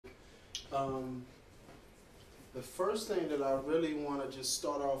Um, the first thing that I really want to just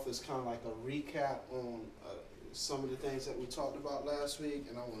start off is kind of like a recap on some of the things that we talked about last week,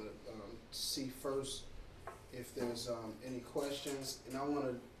 and I want to see first if there's any questions, and I want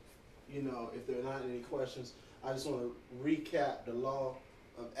to, if there are not any questions, I just want to recap the law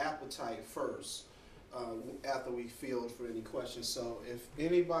of appetite first after we field for any questions. So if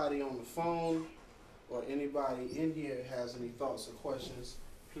anybody on the phone or anybody in here has any thoughts or questions,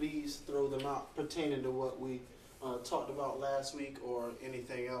 please throw them out pertaining to what we talked about last week or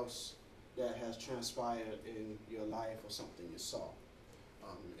anything else that has transpired in your life or something you saw.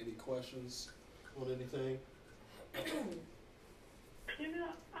 Any questions on anything? I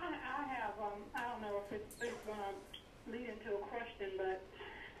have, I don't know if it's going to lead into a question, but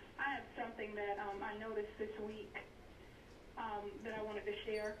I have something that I noticed this week that I wanted to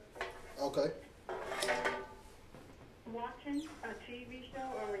share. Okay. Watching a TV show,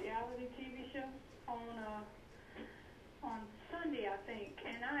 a reality TV show on Sunday, I think,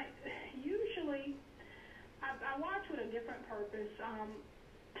 and I usually I watch with a different purpose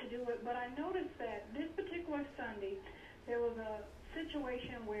to do it, but I noticed that this particular Sunday there was a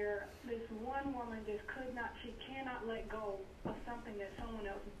situation where this one woman just she cannot let go of something that someone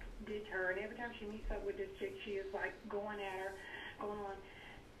else did to her, and every time she meets up with this chick, she is like going at her, going on.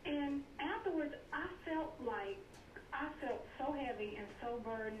 And afterwards, I felt so heavy and so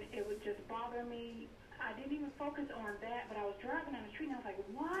burdened, it would just bother me. I didn't even focus on that, but I was driving down the street and I was like,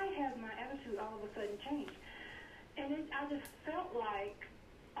 why has my attitude all of a sudden changed? And I just felt like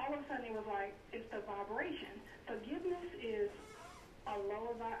all of a sudden it was like, it's the vibration. Forgiveness is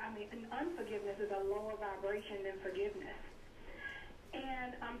and unforgiveness is a lower vibration than forgiveness.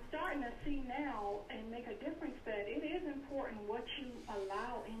 And I'm starting to see now and make a difference that it is important what you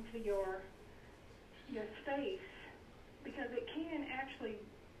allow into your space, because it can actually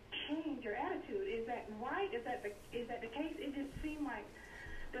change your attitude. Is that right? Is that the case? It just seemed like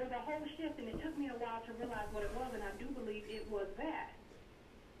there was a whole shift, and it took me a while to realize what it was, and I do believe it was that.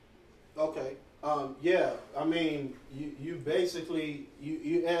 Okay. Yeah. I mean, you basically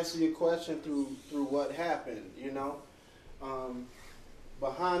you answer your question through what happened.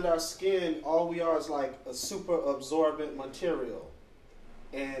 Behind our skin, all we are is like a super absorbent material,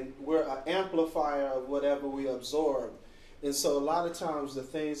 and we're an amplifier of whatever we absorb. And so a lot of times the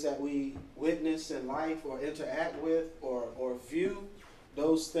things that we witness in life or interact with or view,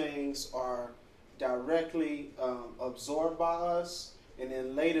 those things are directly absorbed by us, and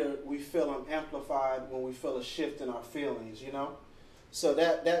then later we feel them amplified when we feel a shift in our feelings, So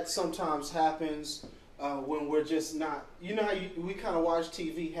that sometimes happens when we're just not, how we kind of watch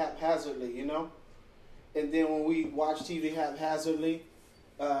TV haphazardly, And then when we watch TV haphazardly,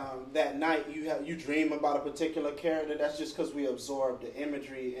 that night you dream about a particular character. That's just because we absorb the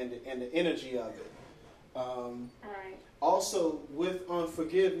imagery and the energy of it. Right. Also, with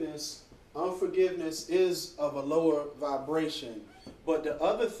unforgiveness is of a lower vibration. But the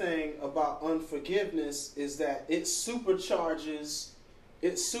other thing about unforgiveness is that it supercharges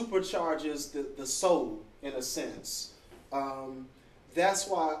the soul in a sense. That's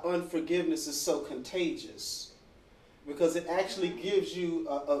why unforgiveness is so contagious, because it actually gives you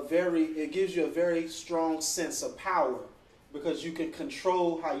a very strong sense of power, because you can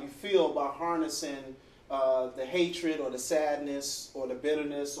control how you feel by harnessing the hatred or the sadness or the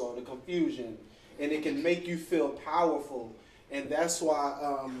bitterness or the confusion, and it can make you feel powerful. And that's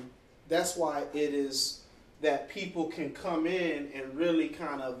why it is that people can come in and really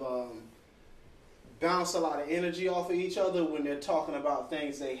kind of bounce a lot of energy off of each other when they're talking about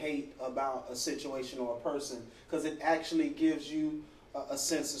things they hate about a situation or a person, because it actually gives you a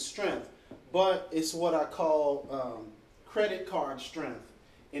sense of strength. But it's what I call credit card strength,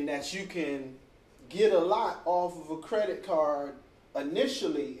 in that you can get a lot off of a credit card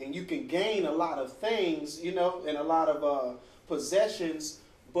initially, and you can gain a lot of things, and a lot of possessions,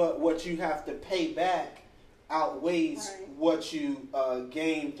 but what you have to pay back outweighs what you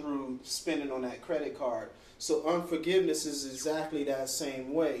gain through spending on that credit card. So unforgiveness is exactly that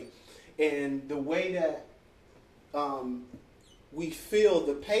same way. And the way that we feel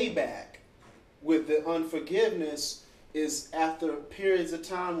the payback with the unforgiveness is after periods of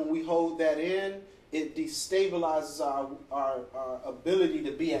time when we hold that in, it destabilizes our ability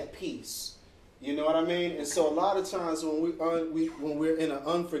to be at peace. You know what I mean? And so a lot of times when we're in an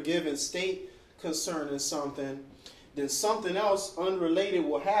unforgiving state concerning something, then something else unrelated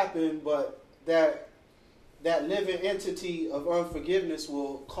will happen, but that living entity of unforgiveness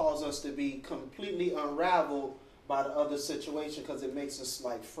will cause us to be completely unraveled by the other situation, because it makes us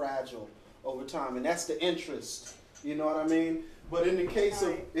like fragile over time. And that's the interest. You know what I mean? But in the case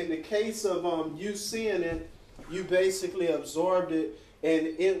Right. of you seeing it, you basically absorbed it, and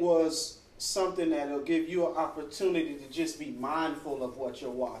it was something that'll give you an opportunity to just be mindful of what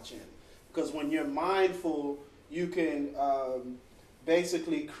you're watching. Because when you're mindful, you can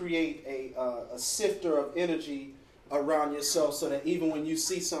basically create a sifter of energy around yourself, so that even when you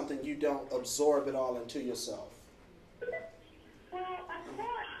see something, you don't absorb it all into yourself. Well, I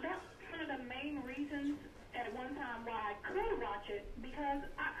thought that's one of the main reasons at one time why I could watch it, because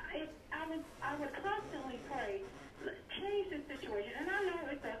I would constantly pray, change this situation. And I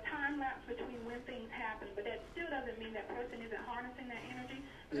know it's a time lapse between when things happen, but that still doesn't mean that person isn't harnessing that energy.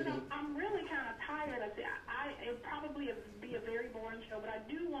 Because I'm really kind of tired of it. It'd probably be a very boring show, but I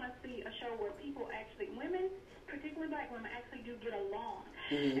do want to see a show where people actually, women, particularly black women, actually do get along.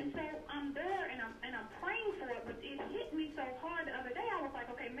 And so I'm there and I'm praying for it, but it hit me so hard the other day. I was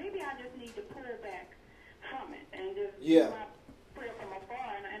like, okay, maybe I just need to pull back from it and just do my prayer from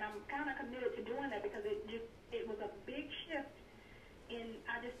afar. And I'm kind of committed to doing that, because it was a big shift.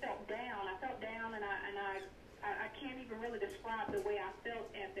 I just felt down. I felt down, and I can't even really describe the way I felt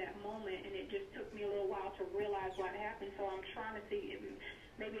at that moment, and it just took me a little while to realize what happened. So I'm trying to see if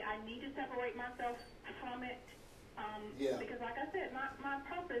maybe I need to separate myself from it. Because like I said, my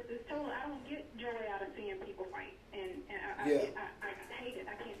purpose is totally, I don't get joy out of seeing people fight, and I hate it.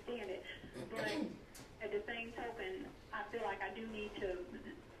 I can't stand it. But at the same token, I feel like I do need to,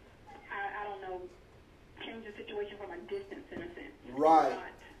 I don't know, change the situation from a distance, in a sense.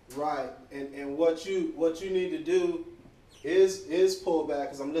 Right. And what you need to do is pull back,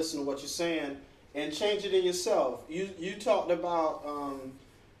 because I'm listening to what you're saying, and change it in yourself. You talked about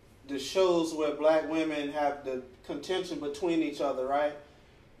the shows where black women have the contention between each other, right?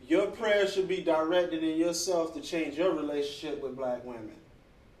 Your prayer should be directed in yourself to change your relationship with black women.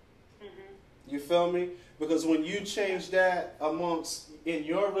 You feel me? Because when you change that in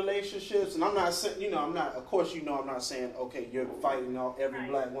your relationships, and I'm not saying, I'm not, of course, I'm not saying, okay, you're fighting every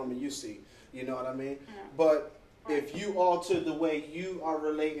black woman you see, you know what I mean? But if you alter the way you are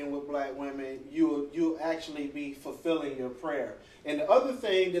relating with black women, you'll actually be fulfilling your prayer. And the other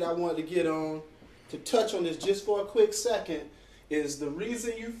thing that I wanted to get on, to touch on this just for a quick second, is the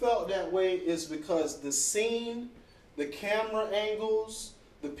reason you felt that way is because the scene, the camera angles,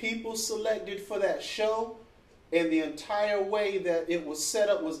 the people selected for that show, and the entire way that it was set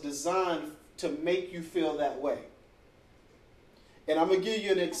up was designed to make you feel that way. And I'm going to give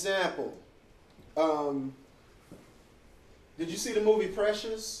you an example. Did you see the movie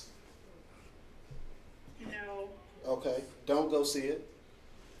Precious? No. Okay, don't go see it.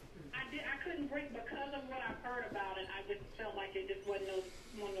 I couldn't break because of what I've heard about it. I just felt like it just wasn't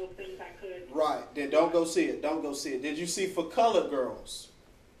one of those things I could. Right, then don't go see it. Don't go see it. Did you see For Colored Girls?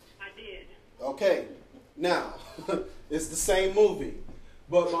 I did. Okay, now, it's the same movie.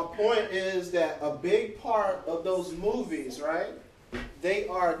 But my point is that a big part of those movies, right, they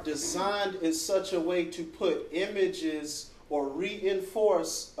are designed in such a way to put images or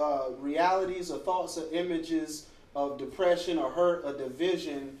reinforce realities or thoughts or images of depression or hurt or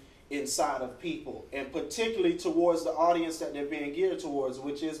division inside of people, and particularly towards the audience that they're being geared towards,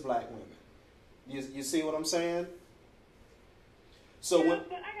 which is black women. You see what I'm saying? So but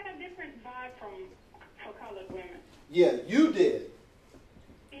I got a different vibe from For Colored Women. Yeah, you did.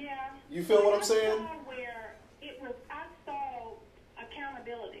 Yeah. You feel what I'm saying? I saw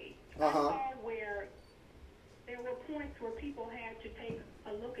accountability. Uh-huh. I saw where there were points where people had to take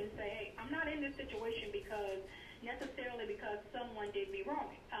a look and say, hey, I'm not in this situation necessarily because someone did me wrong.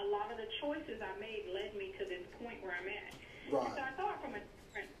 A lot of the choices I made led me to this point where I'm at. Right. So I saw it from a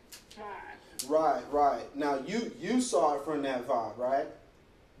different vibe. Right. Now you saw it from that vibe, right?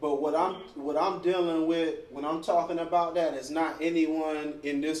 But what I'm dealing with when I'm talking about that is not anyone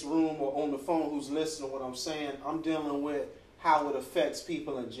in this room or on the phone who's listening to what I'm saying. I'm dealing with how it affects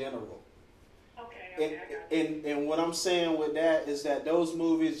people in general. And what I'm saying with that is that those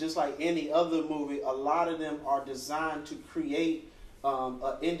movies, just like any other movie, a lot of them are designed to create an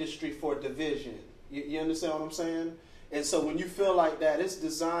industry for division. You understand what I'm saying? And so when you feel like that, it's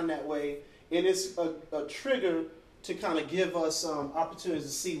designed that way, and it's a trigger to kind of give us opportunities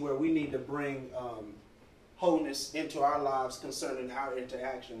to see where we need to bring wholeness into our lives concerning our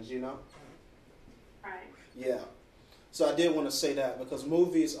interactions, you know? Right. Yeah. So I did want to say that because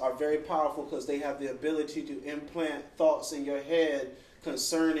movies are very powerful because they have the ability to implant thoughts in your head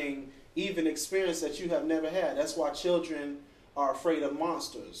concerning even experience that you have never had. That's why children are afraid of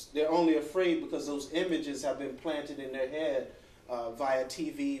monsters. They're only afraid because those images have been planted in their head via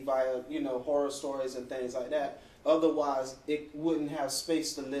TV, via, horror stories and things like that. Otherwise, it wouldn't have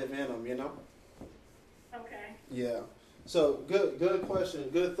space to live in them, you know? Okay. Yeah. So good question,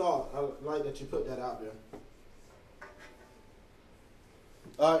 good thought. I like that you put that out there.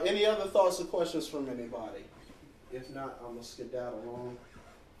 Any other thoughts or questions from anybody? If not, I'm gonna skedaddle along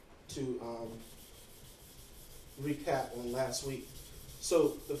to recap on last week.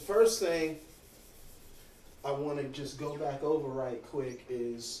 So the first thing I want to just go back over right quick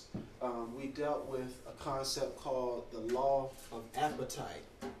is we dealt with a concept called the law of appetite.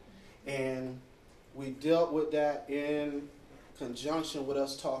 And we dealt with that in conjunction with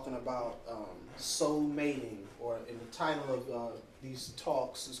us talking about soulmating, or in the title of these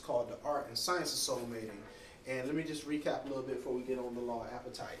talks is called The Art and Science of Soulmating. And let me just recap a little bit before we get on the law of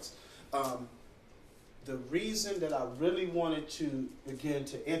appetites. The reason that I really wanted to begin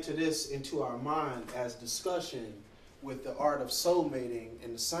to enter this into our mind as discussion with the art of soulmating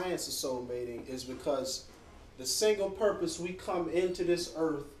and the science of soulmating is because the single purpose we come into this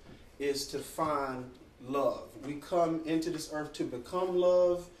earth is to find love. We come into this earth to become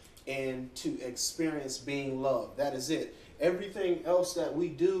love and to experience being loved. That is it. Everything else that we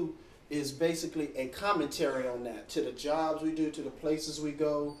do is basically a commentary on that, to the jobs we do, to the places we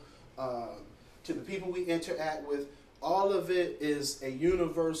go, to the people we interact with. All of it is a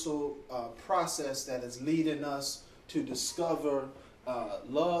universal process that is leading us to discover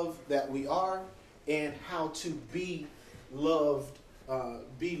love that we are and how to be loved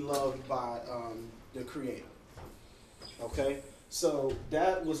by the Creator. Okay? So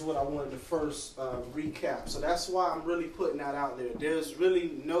that was what I wanted to first recap. So that's why I'm really putting that out there. There's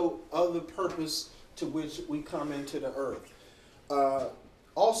really no other purpose to which we come into the earth.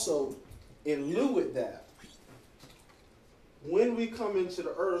 Also, in lieu with that, when we come into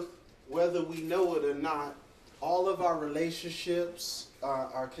the earth, whether we know it or not, all of our relationships,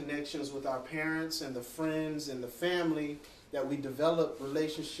 our connections with our parents and the friends and the family that we develop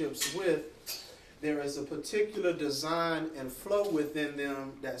relationships with, there is a particular design and flow within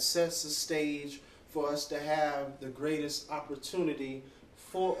them that sets the stage for us to have the greatest opportunity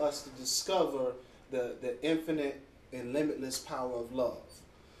for us to discover the infinite and limitless power of love.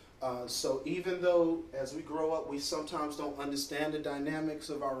 So even though as we grow up we sometimes don't understand the dynamics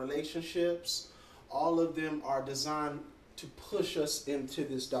of our relationships, all of them are designed to push us into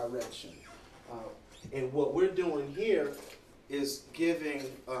this direction. And what we're doing here is giving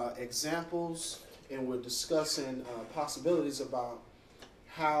examples, and we're discussing possibilities about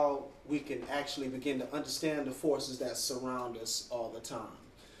how we can actually begin to understand the forces that surround us all the time.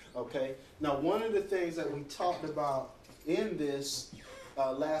 Okay? Now, one of the things that we talked about in this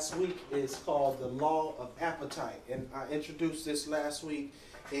last week is called the law of appetite. And I introduced this last week.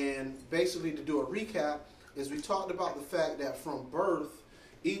 And basically, to do a recap, is we talked about the fact that from birth,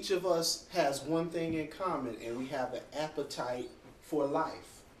 each of us has one thing in common, and we have an appetite for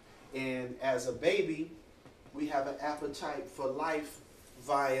life. And as a baby, we have an appetite for life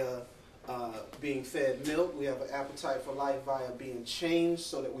via being fed milk. We have an appetite for life via being changed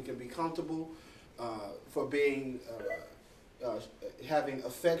so that we can be comfortable, for being having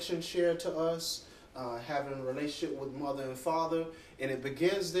affection shared to us, having a relationship with mother and father. And it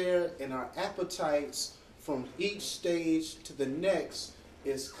begins there, and our appetites from each stage to the next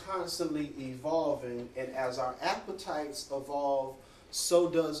is constantly evolving. And as our appetites evolve, so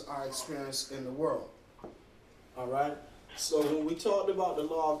does our experience in the world. All right? So when we talked about the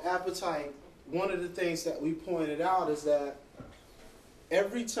law of appetite, one of the things that we pointed out is that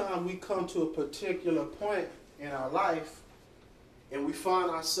every time we come to a particular point in our life and we find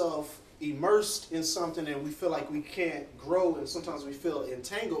ourselves immersed in something and we feel like we can't grow, and sometimes we feel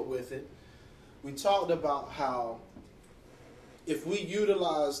entangled with it, we talked about how if we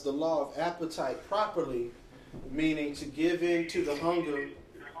utilize the law of appetite properly, meaning to give in to the hunger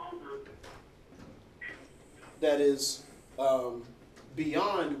that is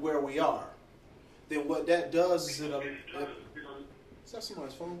beyond where we are, then what that does is is that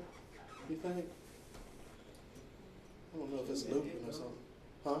somebody's phone, you think? I don't know if it's looping or something.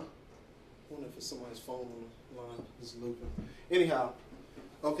 Huh? I wonder if it's somebody's phone on the line is looping. Anyhow,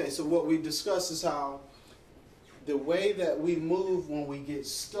 okay, so what we discussed is how the way that we move when we get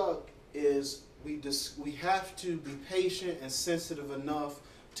stuck is we have to be patient and sensitive enough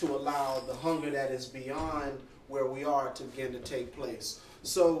to allow the hunger that is beyond where we are to begin to take place.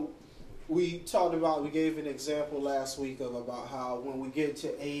 So we gave an example last week of about how when we get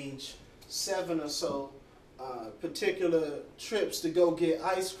to age 7 or so, particular trips to go get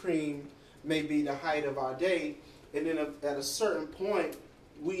ice cream may be the height of our day. And then at a certain point,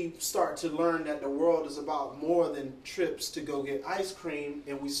 we start to learn that the world is about more than trips to go get ice cream,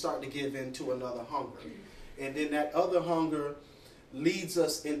 and we start to give in to another hunger. And then that other hunger leads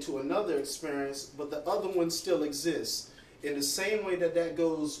us into another experience, but the other one still exists. In the same way that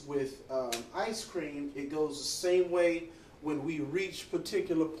goes with ice cream, it goes the same way when we reach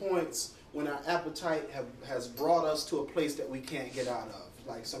particular points when our appetite has brought us to a place that we can't get out of,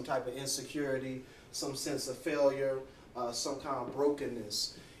 like some type of insecurity, some sense of failure, some kind of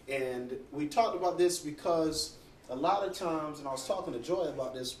brokenness. And we talked about this because a lot of times, and I was talking to Joy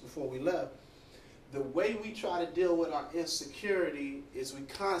about this before we left, the way we try to deal with our insecurity is we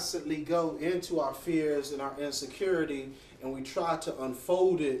constantly go into our fears and our insecurity, and we try to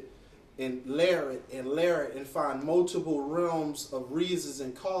unfold it and layer it and find multiple realms of reasons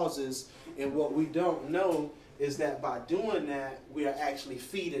and causes. And what we don't know is that by doing that, we are actually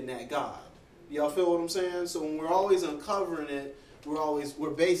feeding that God. Y'all feel what I'm saying? So when we're always uncovering it, we're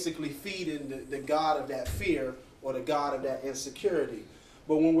basically feeding the God of that fear or the God of that insecurity.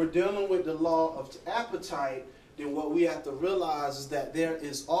 But when we're dealing with the law of appetite, then what we have to realize is that there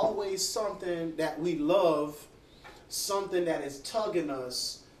is always something that we love, something that is tugging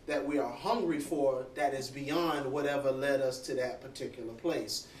us, that we are hungry for, that is beyond whatever led us to that particular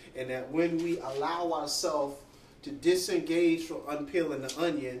place. And that when we allow ourselves to disengage from unpeeling the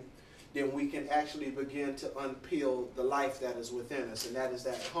onion, then we can actually begin to unpeel the life that is within us, and that is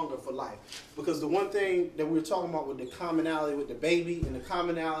that hunger for life. Because the one thing that we were talking about with the commonality with the baby and the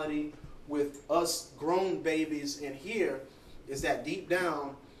commonality with us grown babies in here is that deep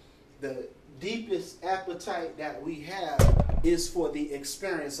down, the deepest appetite that we have is for the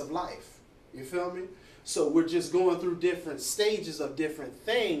experience of life. You feel me? So we're just going through different stages of different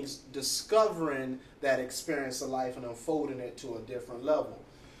things, discovering that experience of life and unfolding it to a different level.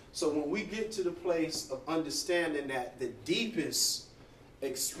 So when we get to the place of understanding that the deepest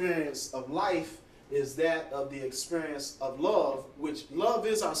experience of life is that of the experience of love, which love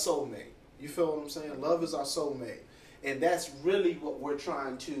is our soulmate. You feel what I'm saying? Love is our soulmate. And that's really what we're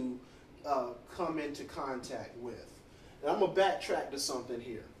trying to come into contact with. And I'm going to backtrack to something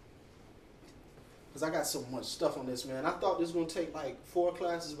here, because I got so much stuff on this, man. I thought this was going to take like 4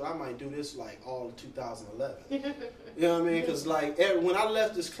 classes, but I might do this like all of 2011. You know what I mean? Because like when I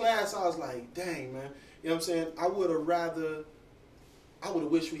left this class, I was like, dang, man. You know what I'm saying? I would have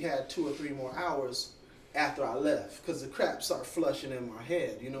wished we had 2 or 3 more hours after I left, because the crap started flushing in my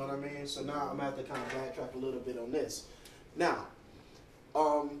head. You know what I mean? So now I'm going to have to kind of backtrack a little bit on this. Now,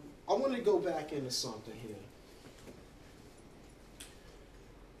 I want to go back into something here.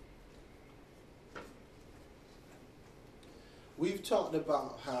 We've talked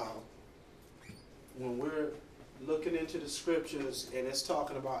about how when we're looking into the scriptures and it's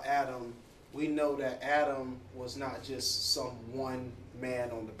talking about Adam, we know that Adam was not just some one man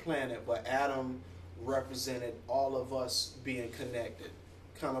on the planet, but Adam represented all of us being connected.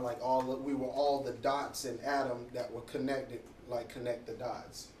 Kind of like we were all the dots in Adam that were connected, like connect the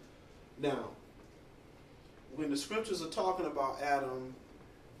dots. Now, when the scriptures are talking about Adam,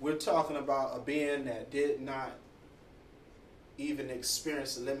 we're talking about a being that did not even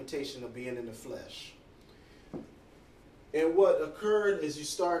experience the limitation of being in the flesh. And what occurred is you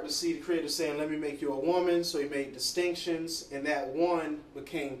start to see the Creator saying, let me make you a woman. So he made distinctions, and that one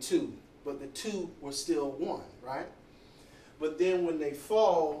became 2. But the 2 were still 1, right? But then when they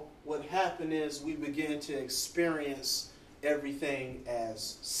fall, what happened is we begin to experience everything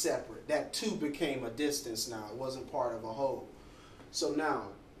as separate. That 2 became a distance now. It wasn't part of a whole. So now,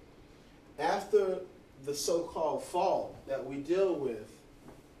 after the so-called fall that we deal with,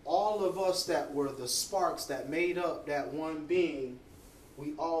 all of us that were the sparks that made up that one being,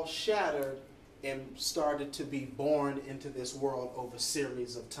 we all shattered and started to be born into this world over a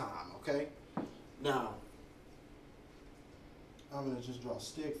series of time, okay? Now, I'm going to just draw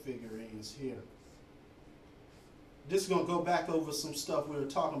stick figurines here. This is going to go back over some stuff we were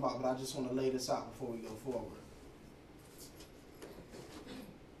talking about, but I just want to lay this out before we go forward.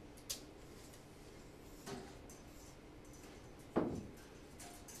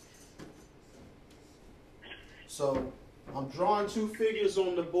 So I'm drawing 2 figures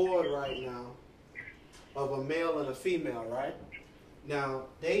on the board right now of a male and a female, right? Now,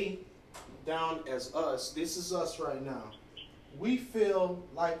 they down as us, this is us right now. We feel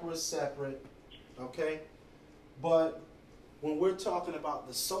like we're separate, okay? But when we're talking about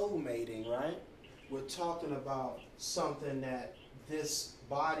the soulmating, right? We're talking about something that this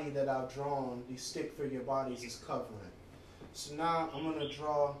body that I've drawn, these stick figure bodies, is covering. So now I'm going to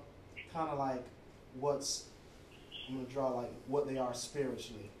draw kind of like I'm going to draw like what they are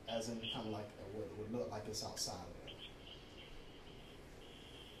spiritually, as in kind of like what it would look like it's outside of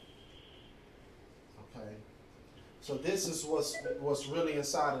them. Okay? So this is what's really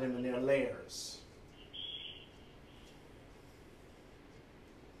inside of them in their layers.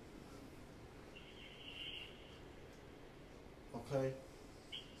 Okay?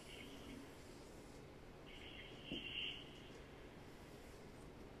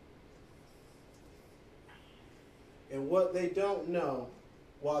 And what they don't know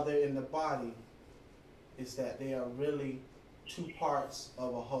while they're in the body is that they are really two parts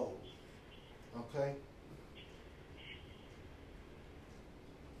of a whole. Okay?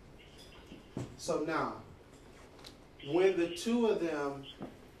 So now, when the two of them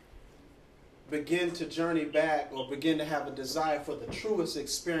begin to journey back or begin to have a desire for the truest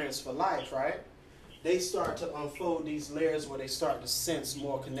experience for life, right? They start to unfold these layers where they start to sense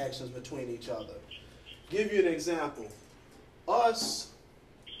more connections between each other. Give you an example. Us,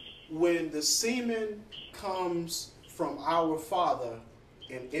 when the semen comes from our father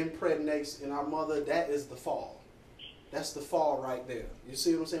and impregnates in our mother, that is the fall. That's the fall right there. You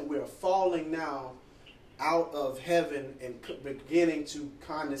see what I'm saying? We are falling now out of heaven and beginning to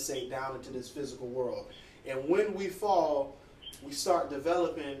condensate down into this physical world. And when we fall, we start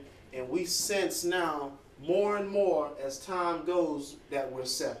developing, and we sense now more and more as time goes that we're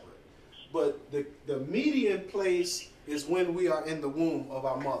separate. But the median place is when we are in the womb of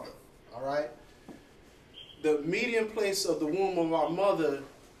our mother. All right? The median place of the womb of our mother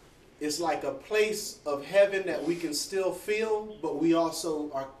is like a place of heaven that we can still feel, but we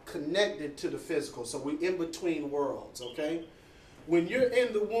also are connected to the physical. So we're in between worlds, okay? When you're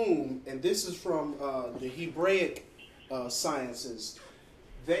in the womb, and this is from the Hebraic sciences,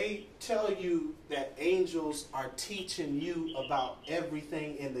 they tell you that angels are teaching you about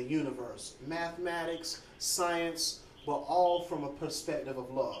everything in the universe. Mathematics, science, but all from a perspective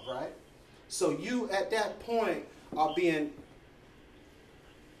of love, right? So you, at that point, are being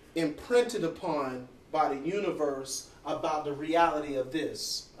imprinted upon by the universe about the reality of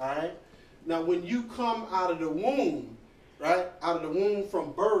this, all right? Now, when you come out of the womb, right, out of the womb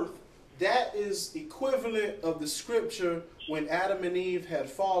from birth, that is equivalent of the scripture when Adam and Eve had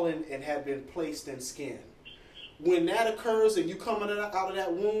fallen and had been placed in skin. When that occurs and you come out of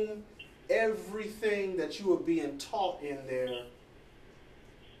that womb, everything that you are being taught in there,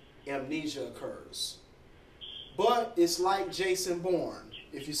 amnesia occurs. But it's like Jason Bourne.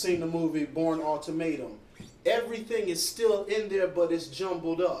 If you've seen the movie Bourne Ultimatum, everything is still in there, but it's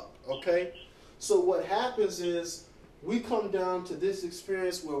jumbled up, okay? So what happens is we come down to this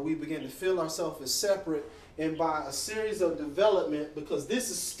experience where we begin to feel ourselves as separate, and by a series of development, because this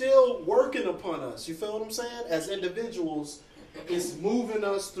is still working upon us, you feel what I'm saying? As individuals, it's moving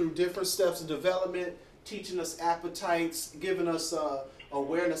us through different steps of development, teaching us appetites, giving us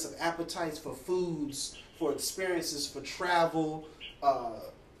awareness of appetites for foods, for experiences, for travel,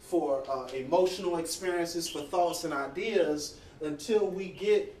 for emotional experiences, for thoughts and ideas, until we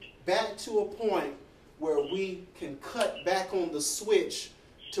get back to a point where we can cut back on the switch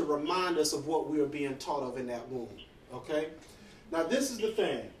to remind us of what we are being taught of in that womb. Okay? Now, this is the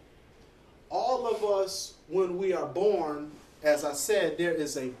thing. All of us, when we are born, as I said, there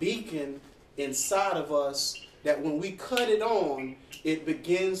is a beacon inside of us that when we cut it on, it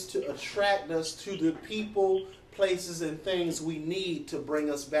begins to attract us to the people, places, and things we need to bring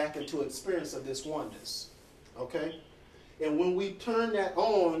us back into experience of this oneness. Okay? And when we turn that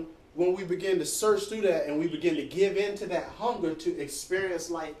on, when we begin to search through that and we begin to give in to that hunger to experience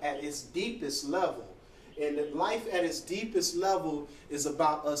life at its deepest level, and that life at its deepest level is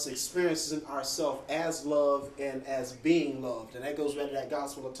about us experiencing ourselves as love and as being loved. And that goes back to that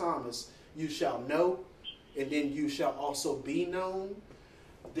Gospel of Thomas. You shall know, and then you shall also be known.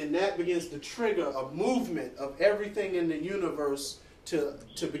 Then that begins to trigger a movement of everything in the universe to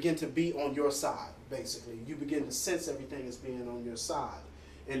begin to be on your side, basically. You begin to sense everything as being on your side.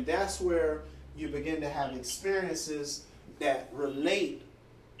 And that's where you begin to have experiences that relate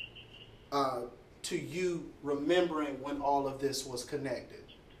to you remembering when all of this was connected.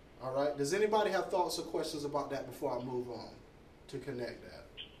 All right? Does anybody have thoughts or questions about that before I move on to connect that?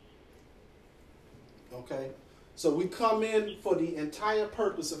 Okay? So we come in for the entire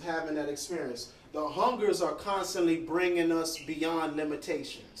purpose of having that experience. The hungers are constantly bringing us beyond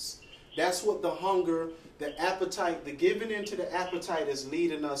limitations. That's what the hunger, the appetite, the giving into the appetite is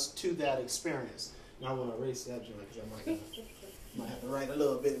leading us to that experience. Now I want to erase that joint because I might have to write a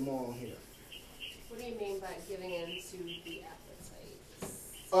little bit more on here. What do you mean by giving into the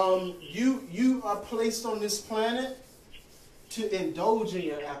appetites? You are placed on this planet to indulge in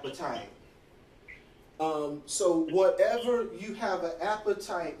your appetite. So whatever you have an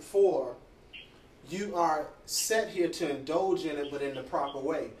appetite for, you are set here to indulge in it, but in the proper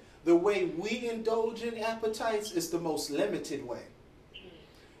way. The way we indulge in appetites is the most limited way.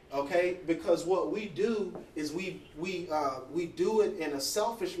 Okay, because what we do is we do it in a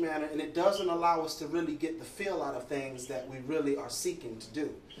selfish manner, and it doesn't allow us to really get the feel out of things that we really are seeking to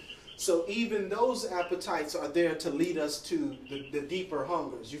do. So even those appetites are there to lead us to the deeper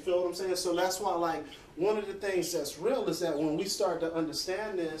hungers. You feel what I'm saying? So that's why, like, one of the things that's real is that when we start to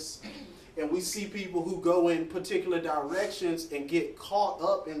understand this, and we see people who go in particular directions and get caught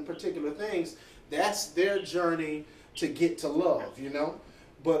up in particular things, that's their journey to get to love, you know?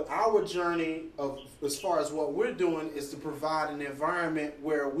 But our journey, of as far as what we're doing, is to provide an environment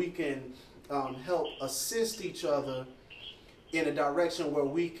where we can help assist each other in a direction where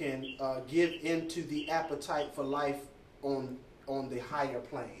we can give into the appetite for life on the higher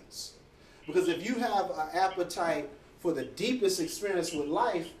planes. Because if you have an appetite for the deepest experience with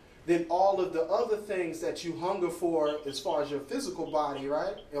life, then all of the other things that you hunger for as far as your physical body,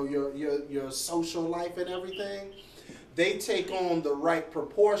 right, or your social life and everything, they take on the right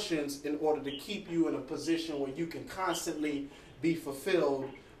proportions in order to keep you in a position where you can constantly be fulfilled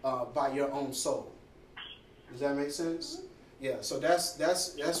by your own soul. Does that make sense? Yeah, so that's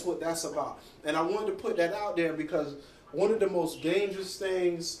what that's about. And I wanted to put that out there because one of the most dangerous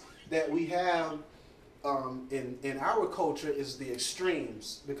things that we have in our culture is the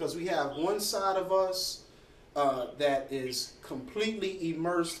extremes. Because we have one side of us that is completely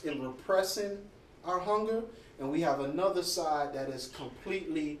immersed in repressing our hunger, and we have another side that is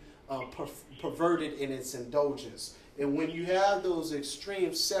completely perverted in its indulgence. And when you have those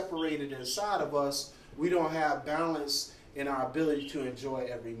extremes separated inside of us, we don't have balance in our ability to enjoy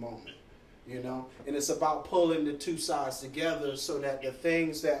every moment, you know? And it's about pulling the two sides together so that the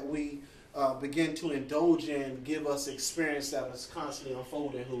things that we begin to indulge in give us experience that is constantly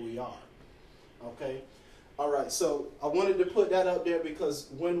unfolding who we are, okay? All right, so I wanted to put that up there because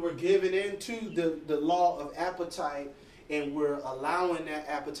when we're giving into the law of appetite and we're allowing that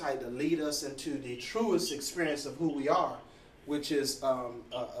appetite to lead us into the truest experience of who we are, which is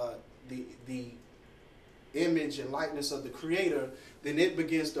the image and likeness of the Creator, then it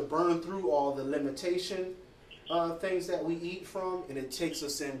begins to burn through all the limitation things that we eat from, and it takes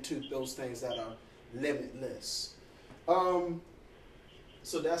us into those things that are limitless.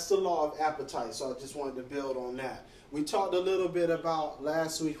 So that's the law of appetite. So I just wanted to build on that. We talked a little bit about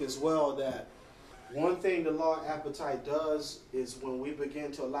last week as well that one thing the law of appetite does is when we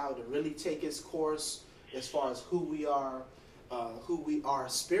begin to allow it to really take its course as far as who we are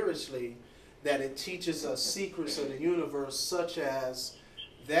spiritually, that it teaches us secrets of the universe, such as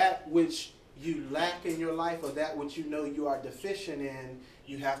that which you lack in your life or that which you know you are deficient in,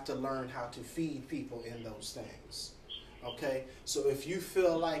 you have to learn how to feed people in those things. Okay, so if you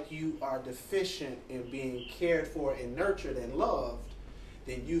feel like you are deficient in being cared for and nurtured and loved,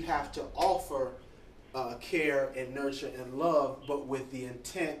 then you have to offer care and nurture and love, but with the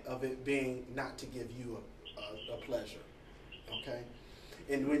intent of it being not to give you a pleasure. Okay,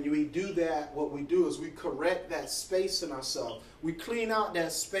 and when we do that, what we do is we correct that space in ourselves. We clean out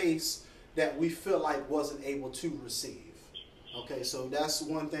that space that we feel like wasn't able to receive. Okay, so that's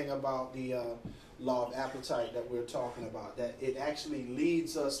one thing about the law of appetite that we're talking about, that it actually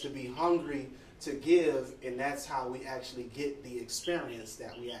leads us to be hungry to give, and that's how we actually get the experience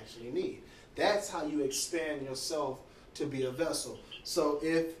that we actually need. That's how you expand yourself to be a vessel. So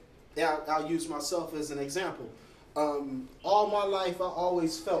if I'll use myself as an example. All my life I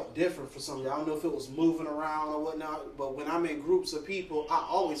always felt different for somebody. I don't know if it was moving around or whatnot, but when I'm in groups of people, I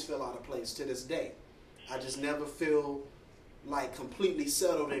always feel out of place to this day. I just never feel like completely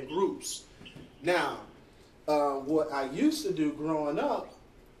settled in groups. Now, what I used to do growing up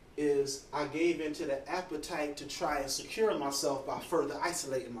is I gave into the appetite to try and secure myself by further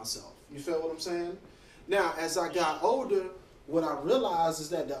isolating myself. You feel what I'm saying? Now, as I got older, what I realized is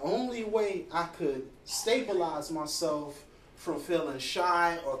that the only way I could stabilize myself from feeling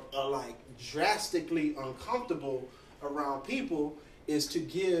shy or like drastically uncomfortable around people is to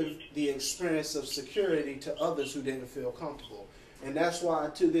give the experience of security to others who didn't feel comfortable. And that's why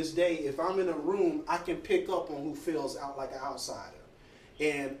to this day, if I'm in a room, I can pick up on who feels out like an outsider.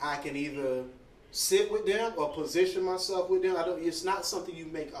 And I can either sit with them or position myself with them. It's not something you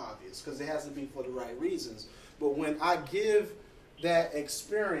make obvious because it has to be for the right reasons. But when I give that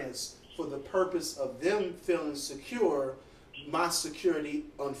experience for the purpose of them feeling secure, my security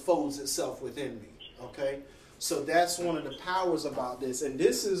unfolds itself within me. Okay? So that's one of the powers about this. And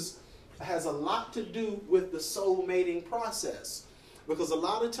this has a lot to do with the soulmating process. Because a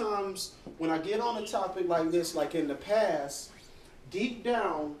lot of times when I get on a topic like this, like in the past, deep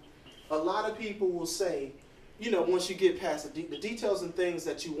down, a lot of people will say, you know, once you get past the details and things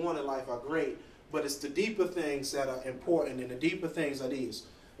that you want in life are great, but it's the deeper things that are important, and the deeper things are these.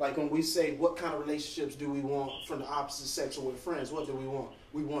 Like when we say, what kind of relationships do we want from the opposite sex or with friends? What do we want?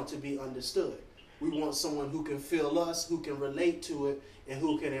 We want to be understood. We want someone who can feel us, who can relate to it, and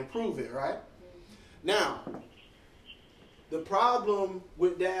who can improve it, right? Now, the problem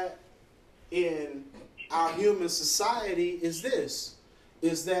with that in our human society is this,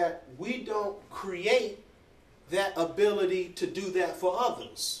 is that we don't create that ability to do that for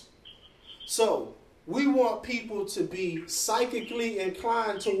others. So, we want people to be psychically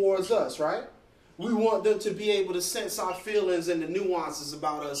inclined towards us, right? We want them to be able to sense our feelings and the nuances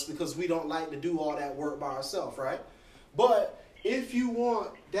about us because we don't like to do all that work by ourselves, right? But if you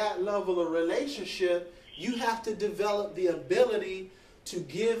want that level of relationship, you have to develop the ability to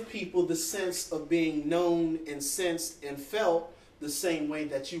give people the sense of being known and sensed and felt the same way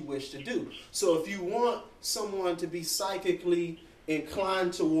that you wish to do. So if you want someone to be psychically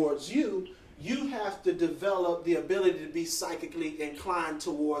inclined towards you, you have to develop the ability to be psychically inclined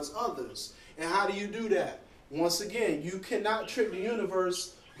towards others. And how do you do that? Once again, you cannot trick the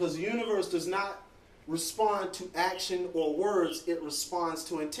universe because the universe does not respond to action or words. It responds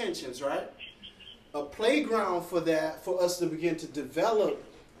to intentions, right? A playground for that, for us to begin to develop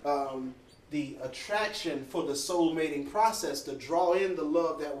the attraction for the soulmating process, to draw in the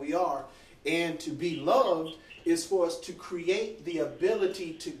love that we are and to be loved, is for us to create the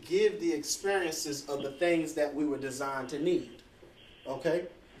ability to give the experiences of the things that we were designed to need. Okay?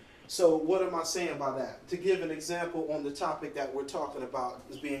 So what am I saying by that? To give an example on the topic that we're talking about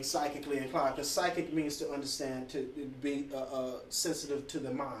is being psychically inclined, because psychic means to understand, to be sensitive to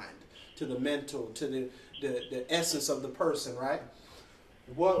the mind, to the mental, to the essence of the person, right?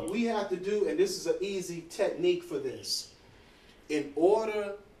 What we have to do, and this is an easy technique for this, in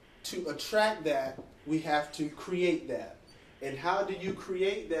order to attract that, we have to create that. And how do you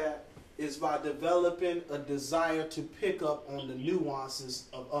create that? Is by developing a desire to pick up on the nuances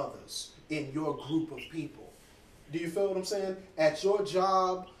of others in your group of people. Do you feel what I'm saying? At your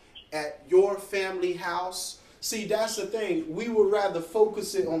job, at your family house. See, that's the thing. We would rather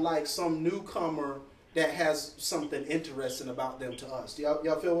focus it on like some newcomer that has something interesting about them to us.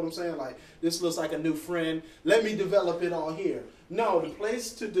 Y'all feel what I'm saying? Like, this looks like a new friend. Let me develop it all here. No, the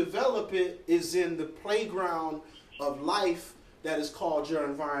place to develop it is in the playground of life that is called your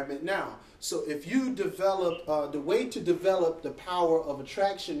environment now. So if you develop, the way to develop the power of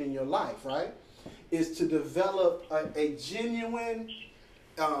attraction in your life, right, is to develop a genuine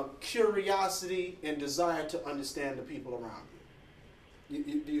curiosity and desire to understand the people around you.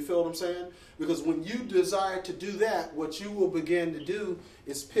 Do you feel what I'm saying? Because when you desire to do that, what you will begin to do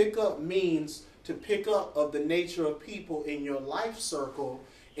is pick up means to pick up of the nature of people in your life circle,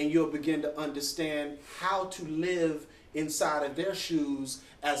 and you'll begin to understand how to live inside of their shoes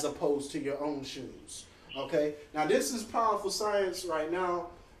as opposed to your own shoes. Okay? Now this is powerful science right now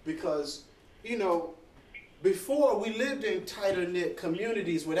because, you know, before we lived in tighter knit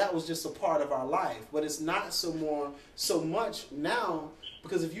communities where that was just a part of our life, but it's not so much now,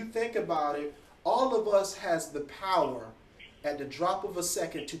 because if you think about it, all of us has the power at the drop of a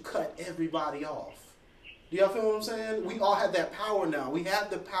second to cut everybody off. Do y'all feel what I'm saying? We all have that power now. We have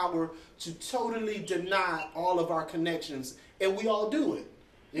the power to totally deny all of our connections, and we all do it.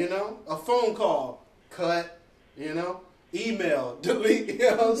 You know, a phone call, cut, you know, email, delete, you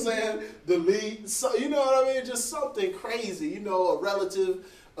know what I'm saying? Delete, so, you know what I mean? Just something crazy, you know, a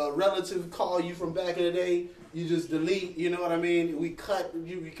relative call you from back in the day, you just delete, you know what I mean? We cut,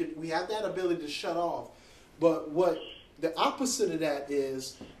 we have that ability to shut off. But what the opposite of that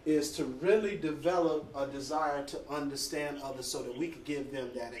is to really develop a desire to understand others so that we could give them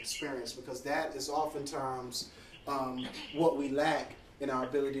that experience, because that is oftentimes what we lack in our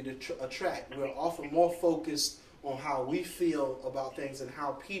ability to attract. We're often more focused on how we feel about things and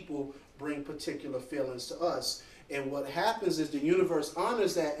how people bring particular feelings to us. And what happens is the universe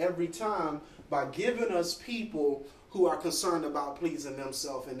honors that every time by giving us people who are concerned about pleasing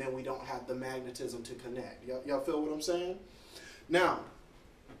themselves, and then we don't have the magnetism to connect. Y'all feel what I'm saying? Now,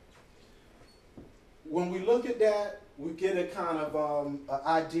 when we look at that, we get a kind of an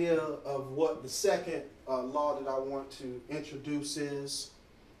idea of what the second law that I want to introduce is.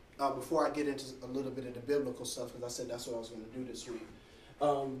 Before I get into a little bit of the biblical stuff, because I said that's what I was going to do this week.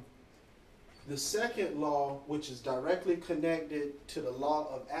 The second law, which is directly connected to the law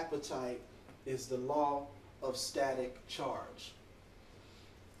of appetite, is the law of static charge.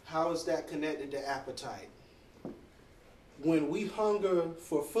 How is that connected to appetite? When we hunger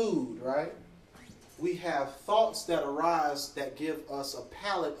for food, right, we have thoughts that arise that give us a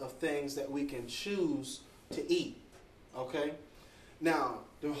palette of things that we can choose to eat, okay? Now,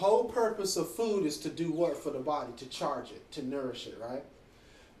 the whole purpose of food is to do what for the body? To charge it, to nourish it, right?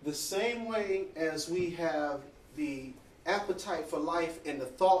 The same way as we have the appetite for life and the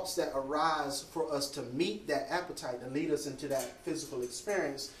thoughts that arise for us to meet that appetite to lead us into that physical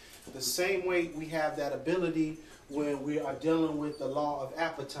experience, the same way we have that ability when we are dealing with the law of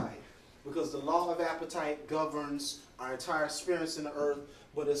appetite. Because the law of appetite governs our entire experience in the earth,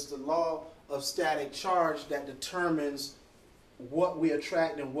 but it's the law of static charge that determines what we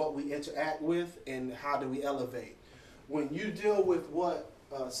attract and what we interact with and how do we elevate. When you deal with what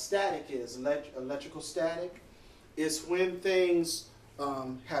static is, electrical static, it's when things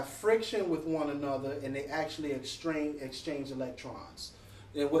have friction with one another and they actually exchange electrons.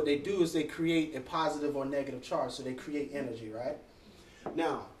 And what they do is they create a positive or negative charge, so they create energy, right?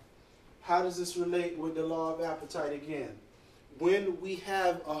 Now, how does this relate with the law of appetite again? When we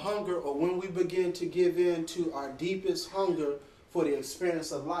have a hunger, or when we begin to give in to our deepest hunger for the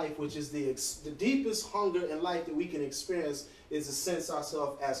experience of life, which is the deepest hunger in life that we can experience, is to sense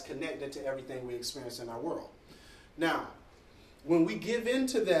ourselves as connected to everything we experience in our world. Now, when we give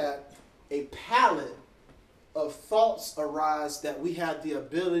into that, a palette of thoughts arise that we have the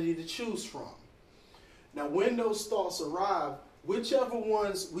ability to choose from. Now, when those thoughts arrive, whichever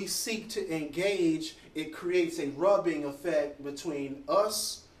ones we seek to engage, it creates a rubbing effect between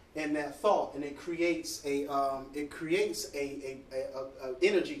us and that thought, and it creates a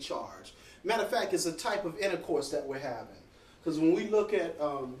energy charge. Matter of fact, it's a type of intercourse that we're having. Because when we look at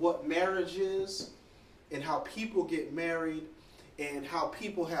what marriage is and how people get married and how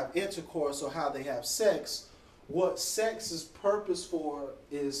people have intercourse or how they have sex, what sex is purpose for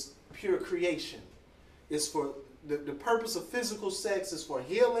is pure creation. It's for the purpose of physical sex is for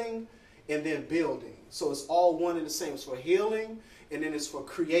healing and then building. So it's all one and the same. It's for healing and then it's for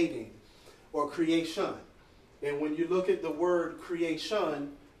creating or creation. And when you look at the word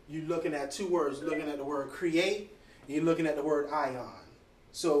creation, you're looking at two words. You're looking at the word create and you're looking at the word ion.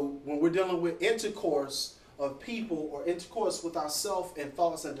 So when we're dealing with intercourse of people or intercourse with ourself and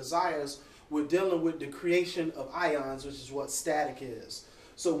thoughts and desires, we're dealing with the creation of ions, which is what static is.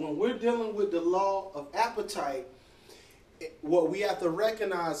 So when we're dealing with the law of appetite, what we have to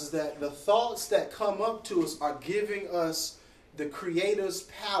recognize is that the thoughts that come up to us are giving us the Creator's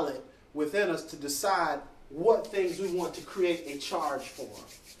palette within us to decide what things we want to create a charge for.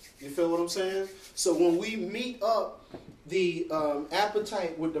 You feel what I'm saying? So when we meet up the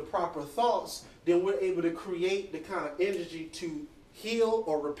appetite with the proper thoughts, then we're able to create the kind of energy to heal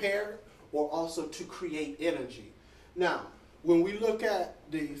or repair, or also to create energy. Now, when we look at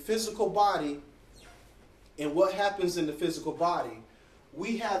the physical body and what happens in the physical body,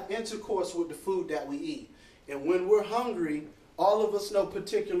 we have intercourse with the food that we eat. And when we're hungry, all of us know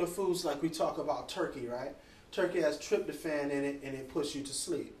particular foods, like we talk about turkey, right? Turkey has tryptophan in it and it puts you to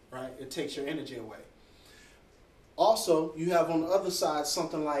sleep, right? It takes your energy away. Also, you have on the other side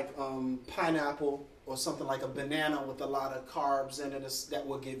something like pineapple or something like a banana with a lot of carbs in it that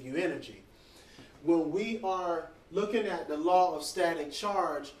will give you energy. When we are looking at the law of static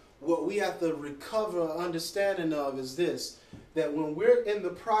charge, what we have to recover an understanding of is this, that when we're in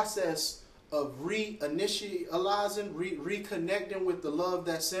the process of reconnecting with the love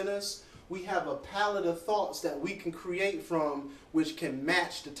that's in us, we have a palette of thoughts that we can create from which can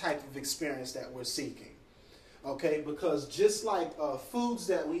match the type of experience that we're seeking. Okay, because just like foods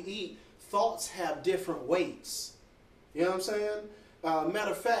that we eat, thoughts have different weights. You know what I'm saying?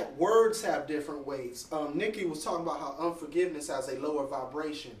 Matter of fact, words have different weights. Nikki was talking about how unforgiveness has a lower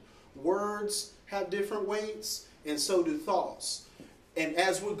vibration. Words have different weights, and so do thoughts. And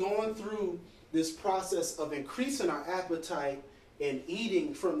as we're going through this process of increasing our appetite and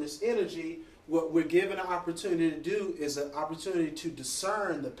eating from this energy, what we're given an opportunity to do is an opportunity to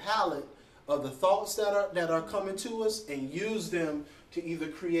discern the palette of the thoughts that are coming to us and use them to either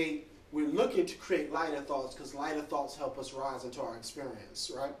create. We're looking to create lighter thoughts because lighter thoughts help us rise into our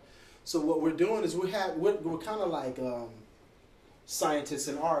experience, right? So what we're doing is we're kind of like scientists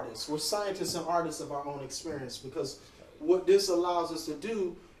and artists. We're scientists and artists of our own experience, because what this allows us to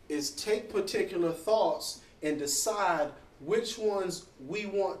do is take particular thoughts and decide which ones we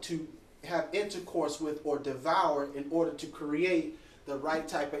want to have intercourse with or devour in order to create the right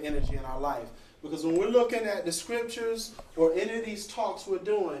type of energy in our life. Because when we're looking at the scriptures or any of these talks we're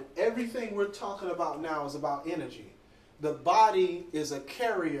doing, everything we're talking about now is about energy. The body is a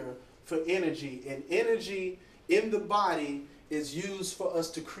carrier for energy, and energy in the body is used for us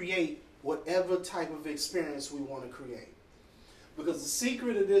to create whatever type of experience we want to create. Because the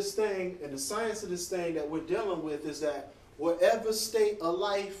secret of this thing and the science of this thing that we're dealing with is that whatever state of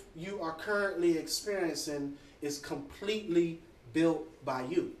life you are currently experiencing is completely built by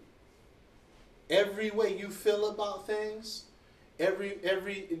you. Every way you feel about things,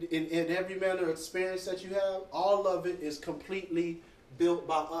 in every manner of experience that you have, all of it is completely built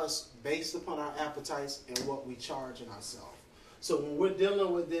by us based upon our appetites and what we charge in ourselves. So when we're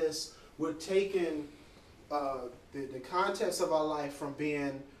dealing with this, we're taking the context of our life from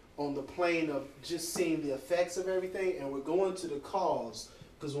being on the plane of just seeing the effects of everything, and we're going to the cause.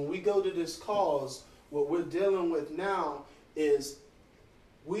 Because when we go to this cause, what we're dealing with now is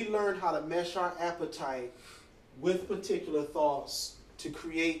we learn how to mesh our appetite with particular thoughts to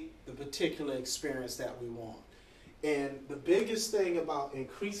create the particular experience that we want. And the biggest thing about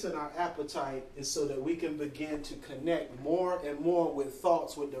increasing our appetite is so that we can begin to connect more and more with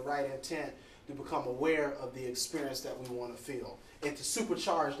thoughts with the right intent to become aware of the experience that we want to feel and to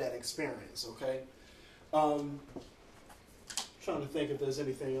supercharge that experience, okay? Trying to think if there's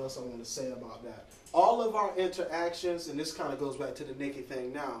anything else I want to say about that. All of our interactions, and this kind of goes back to the Nikki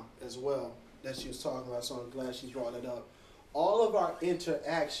thing now as well that she was talking about, so I'm glad she brought it up. All of our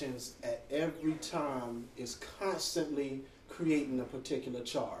interactions at every time is constantly creating a particular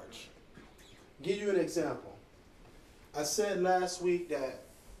charge. Give you an example. I said last week that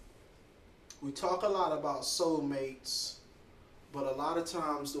we talk a lot about soulmates, but a lot of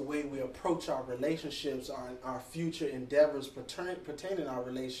times the way we approach our relationships, our future endeavors pertaining to our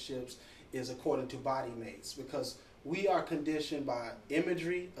relationships is according to body mates, because we are conditioned by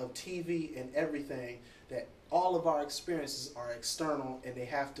imagery of TV and everything that all of our experiences are external and they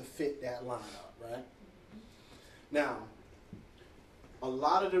have to fit that lineup, right? Now, a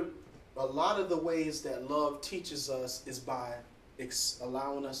lot of the ways that love teaches us is by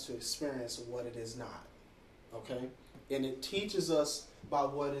allowing us to experience what it is not, okay? And it teaches us by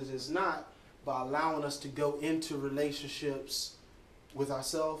what it is not by allowing us to go into relationships with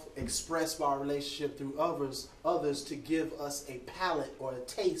ourselves, expressed by our relationship through others to give us a palate or a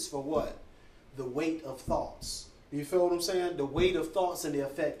taste for what? The weight of thoughts. You feel what I'm saying? The weight of thoughts and the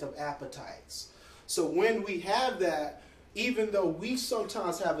effect of appetites. So when we have that, even though we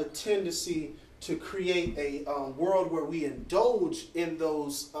sometimes have a tendency to create a world where we indulge in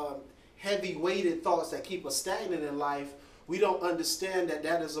those heavy-weighted thoughts that keep us stagnant in life, we don't understand that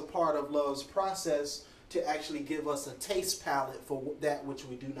that is a part of love's process to actually give us a taste palette for that which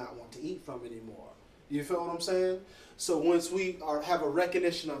we do not want to eat from anymore. You feel what I'm saying? So once we have a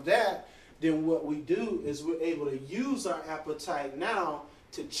recognition of that, then what we do is we're able to use our appetite now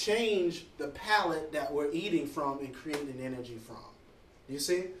to change the palette that we're eating from and creating energy from. You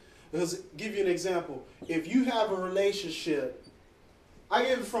see? Because, give you an example. If you have a relationship, I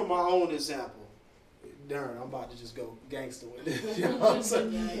give it from my own example. Darn, I'm about to just go gangster with this. You know what I'm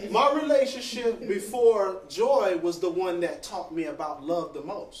saying? My relationship before Joy was the one that taught me about love the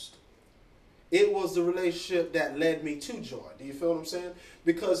most. It was the relationship that led me to Joy. Do you feel what I'm saying?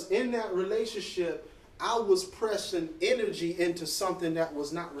 Because in that relationship, I was pressing energy into something that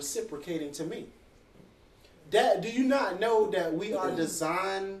was not reciprocating to me. Do you not know that we are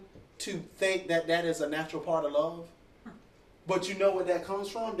designed to think that that is a natural part of love? But you know what that comes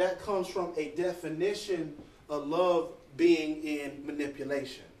from? That comes from a definition of love being in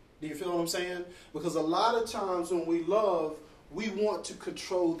manipulation. Do you feel what I'm saying? Because a lot of times when we love, we want to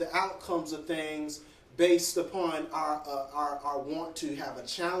control the outcomes of things based upon our want to have a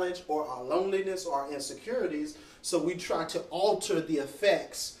challenge or our loneliness or our insecurities. So we try to alter the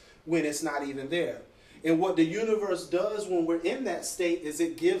effects when it's not even there. And what the universe does when we're in that state is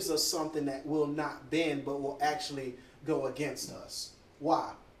it gives us something that will not bend but will actually go against us.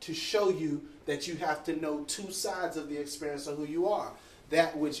 Why? To show you that you have to know two sides of the experience of who you are.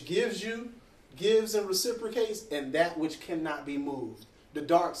 That which gives and reciprocates, and that which cannot be moved. The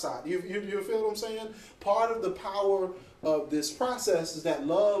dark side. You feel what I'm saying? Part of the power of this process is that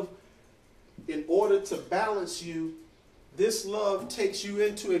love, in order to balance you, this love takes you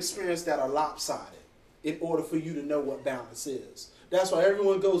into experiences that are lopsided in order for you to know what balance is. That's why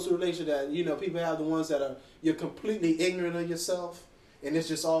everyone goes through a relationship that, you know, people have the ones that are, you're completely ignorant of yourself and it's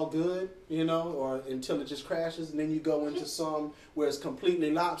just all good, you know, or until it just crashes, and then you go into some where it's completely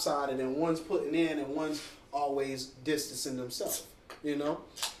lopsided and one's putting in and one's always distancing themselves, you know.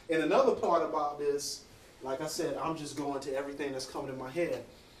 And another part about this, like I said, I'm just going to everything that's coming in my head.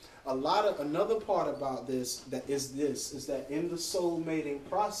 Another part about this is that in the soulmating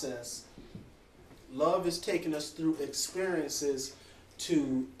process, love is taking us through experiences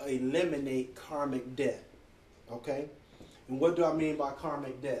to eliminate karmic debt, okay? And what do I mean by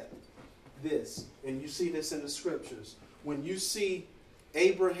karmic debt? This, and you see this in the scriptures. When you see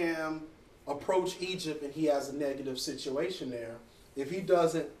Abraham approach Egypt and he has a negative situation there, if he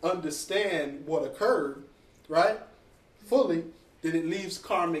doesn't understand what occurred, right, fully, then it leaves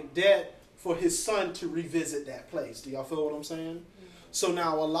karmic debt for his son to revisit that place. Do y'all feel what I'm saying? So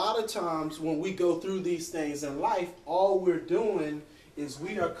now a lot of times when we go through these things in life, all we're doing is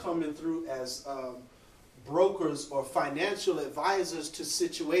we are coming through as brokers or financial advisors to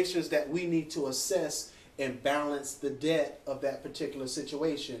situations that we need to assess and balance the debt of that particular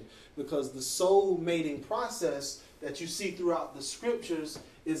situation. Because the soul mating process that you see throughout the scriptures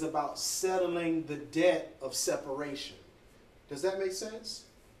is about settling the debt of separation. Does that make sense?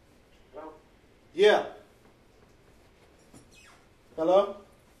 No. Yeah. Hello?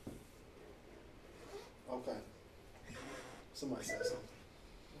 Okay. Somebody said something.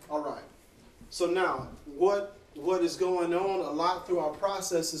 All right. So now, what is going on a lot through our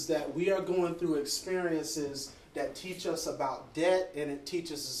process is that we are going through experiences that teach us about debt, and it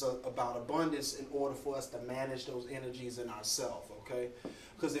teaches us about abundance in order for us to manage those energies in ourselves, okay?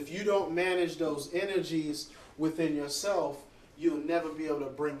 Because if you don't manage those energies within yourself, you'll never be able to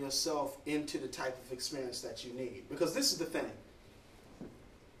bring yourself into the type of experience that you need. Because this is the thing.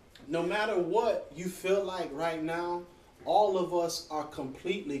 No matter what you feel like right now, all of us are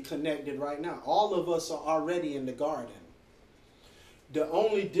completely connected right now. All of us are already in the garden. The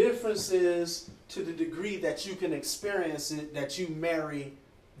only difference is to the degree that you can experience it, that you marry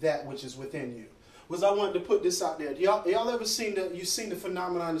that which is within you. Was I wanted to put this out there. Y'all ever seen the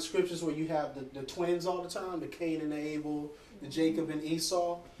phenomenon in the scriptures where you have the twins all the time, the Cain and the Abel, the Jacob and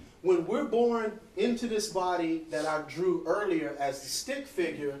Esau? When we're born into this body that I drew earlier as the stick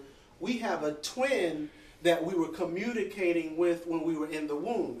figure, we have a twin that we were communicating with when we were in the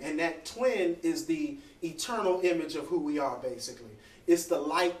womb. And that twin is the eternal image of who we are, basically. It's the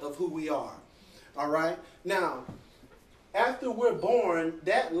light of who we are. All right? Now, after we're born,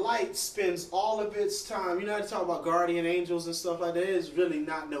 that light spends all of its time. You know how to talk about guardian angels and stuff like that? There's really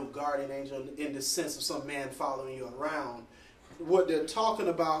not no guardian angel in the sense of some man following you around. What they're talking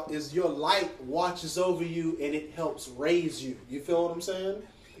about is your light watches over you and it helps raise you. You feel what I'm saying?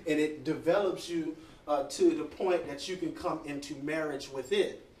 And it develops you to the point that you can come into marriage with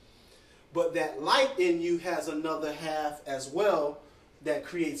it. But that light in you has another half as well that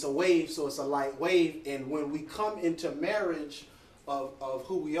creates a wave, so it's a light wave. And when we come into marriage of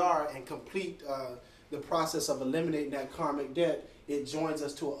who we are and complete the process of eliminating that karmic debt, it joins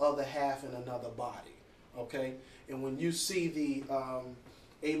us to another half in another body. Okay? And when you see the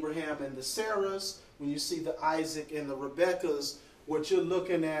Abraham and the Sarahs, when you see the Isaac and the Rebeccas, what you're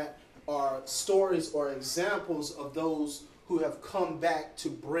looking at are stories or examples of those who have come back to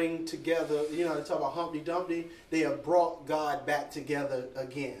bring together, you know, they talk about Humpty Dumpty, they have brought God back together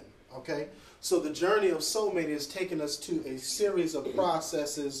again, okay? So the journey of soulmating has taken us to a series of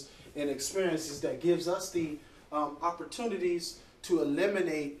processes and experiences that gives us the opportunities to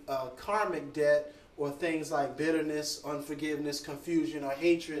eliminate karmic debt or things like bitterness, unforgiveness, confusion, or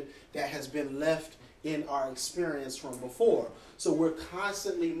hatred that has been left in our experience from before. So we're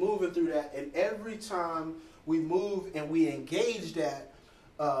constantly moving through that, and every time we move and we engage that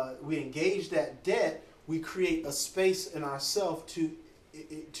debt, we create a space in ourselves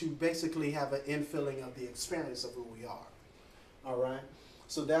to basically have an infilling of the experience of who we are. All right?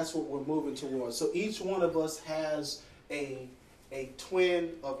 So that's what we're moving towards. So each one of us has a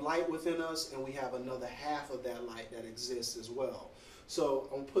twin of light within us, and we have another half of that light that exists as well. So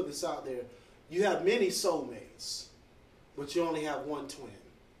I'm going to put this out there. You have many soulmates, but you only have one twin.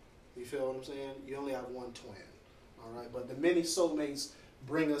 You feel what I'm saying? You only have one twin. All right? But the many soulmates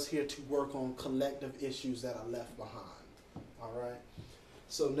bring us here to work on collective issues that are left behind. All right?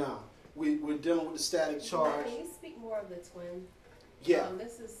 So now, we're dealing with the static charge. Can you speak more of the twin? Yeah.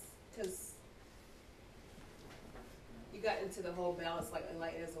 This is because you got into the whole balance, like a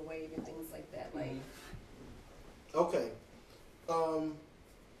light as a wave and things like that. Like, okay.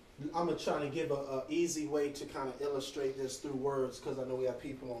 I'm going to try to give a easy way to kind of illustrate this through words, because I know we have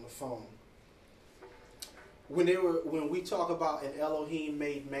people on the phone. When we talk about an Elohim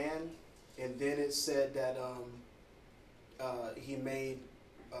made man, and then it said that he made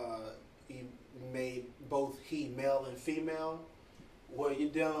both male and female, what you're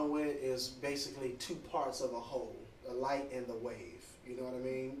dealing with is basically two parts of a whole, the light and the wave. You know what I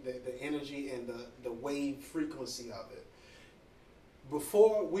mean? The energy and the wave frequency of it.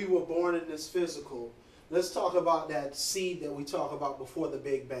 Before we were born in this physical, let's talk about that seed that we talk about before the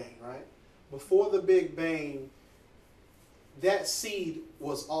Big Bang, right? Before the Big Bang, that seed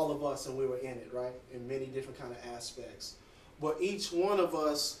was all of us and we were in it, right? In many different kind of aspects. But each one of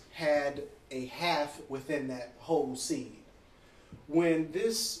us had a half within that whole seed. When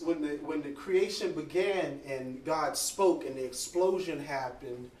the creation began and God spoke and the explosion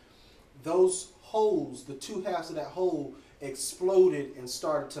happened, those holes, the two halves of that hole, exploded and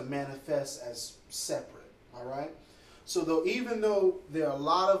started to manifest as separate. All right. So even though there are a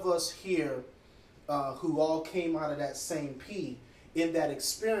lot of us here who all came out of that same P, in that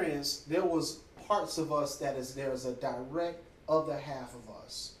experience, there was parts of us there's a direct other half of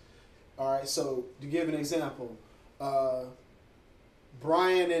us. All right. So to give an example,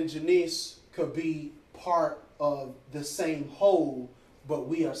 Brian and Janice could be part of the same whole, but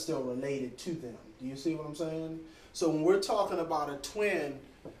we are still related to them. Do you see what I'm saying? So when we're talking about a twin,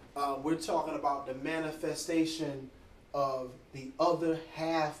 we're talking about the manifestation of the other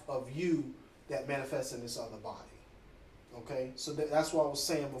half of you that manifests in this other body. Okay? So that's what I was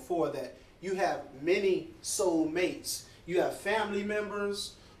saying before, that you have many soul mates. You have family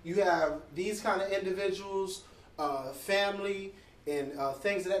members. You have these kind of individuals, family, and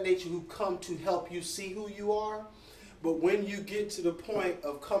things of that nature who come to help you see who you are. But when you get to the point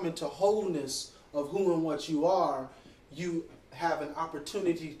of coming to wholeness of who and what you are, you have an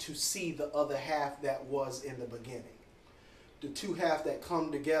opportunity to see the other half that was in the beginning. The two halves that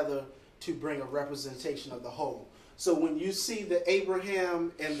come together to bring a representation of the whole. So when you see the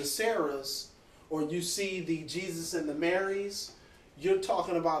Abraham and the Sarahs, or you see the Jesus and the Marys, you're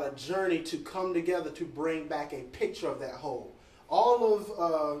talking about a journey to come together to bring back a picture of that whole. All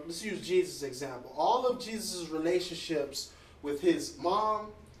of, let's use Jesus' example. All of Jesus' relationships with his mom,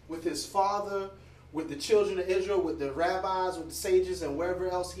 with his father, with the children of Israel, with the rabbis, with the sages, and wherever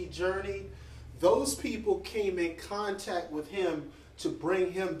else he journeyed, those people came in contact with him to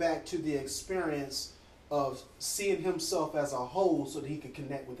bring him back to the experience of seeing himself as a whole so that he could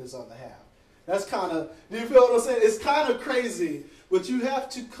connect with his other half. That's kind of, do you feel what I'm saying? It's kind of crazy, but you have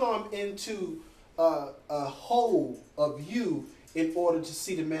to come into a whole of you in order to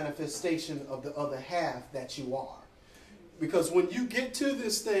see the manifestation of the other half that you are. Because when you get to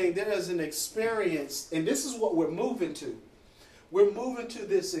this thing, there is an experience, and this is what we're moving to. We're moving to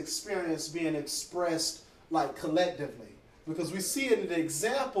this experience being expressed like collectively. Because we see it in the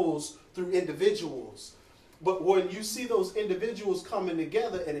examples through individuals. But when you see those individuals coming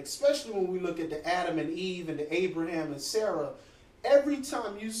together, and especially when we look at the Adam and Eve and the Abraham and Sarah, every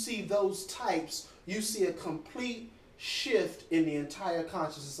time you see those types, you see a complete shift in the entire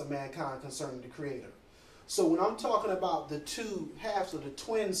consciousness of mankind concerning the Creator. So when I'm talking about the two halves of the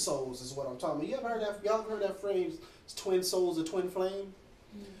twin souls is what I'm talking about. You ever heard that? Y'all heard that phrase, twin souls or twin flame?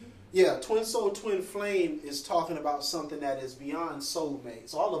 Mm-hmm. Yeah, twin soul, twin flame is talking about something that is beyond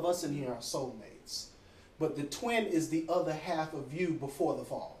soulmates. All of us in here are soulmates. But the twin is the other half of you before the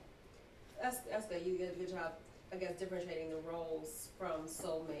fall. That's good. You did a good job, I guess, differentiating the roles from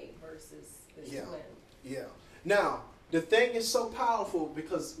soulmate versus the twin. Yeah. Now, the thing is so powerful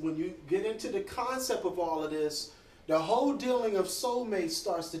because when you get into the concept of all of this, the whole dealing of soulmates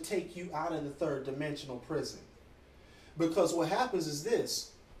starts to take you out of the third dimensional prison. Because what happens is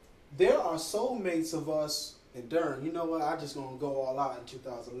this. There are soulmates of us, and Darren, you know what? I'm just going to go all out in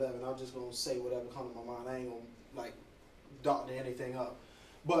 2011. I'm just going to say whatever comes to my mind. I ain't going to, doctor anything up.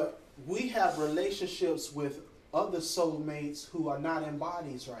 But we have relationships with other soulmates who are not in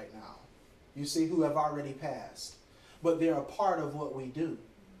bodies right now. You see, who have already passed. But they're a part of what we do.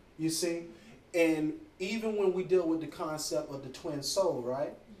 You see? And even when we deal with the concept of the twin soul,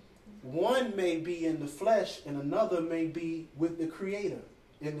 right? One may be in the flesh and another may be with the Creator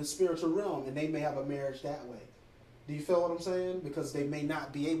in the spiritual realm, and they may have a marriage that way. Do you feel what I'm saying? Because they may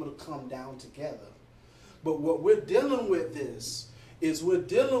not be able to come down together. But what we're dealing with we're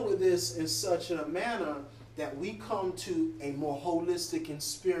dealing with this in such a manner that we come to a more holistic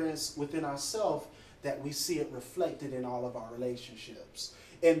experience within ourselves, that we see it reflected in all of our relationships.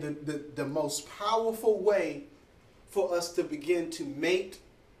 And the most powerful way for us to begin to mate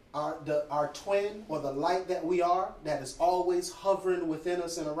our twin, or the light that we are, that is always hovering within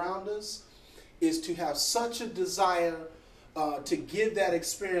us and around us, is to have such a desire to give that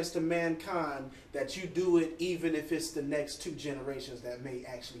experience to mankind that you do it even if it's the next 2 generations that may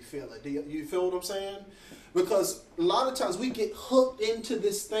actually feel it. Do you feel what I'm saying? Because a lot of times we get hooked into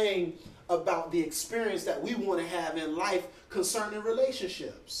this thing about the experience that we want to have in life concerning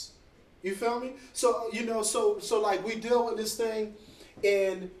relationships. You feel me? So, so like we deal with this thing,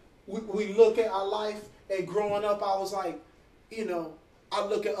 and we look at our life, and growing up, I was like, I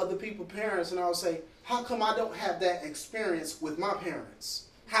look at other people's parents and I would say, how come I don't have that experience with my parents?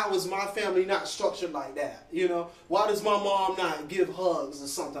 How is my family not structured like that? Why does my mom not give hugs or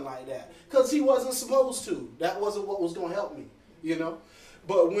something like that? Because he wasn't supposed to. That wasn't what was going to help me,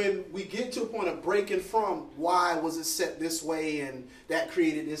 But when we get to a point of breaking from why was it set this way and that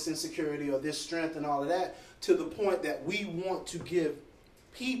created this insecurity or this strength and all of that, to the point that we want to give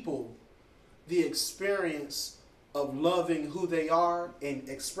people the experience of loving who they are and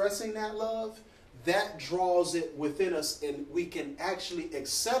expressing that love, that draws it within us, and we can actually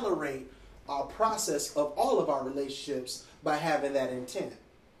accelerate our process of all of our relationships by having that intent.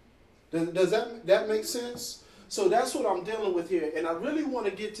 Does that make sense? So that's what I'm dealing with here. And I really want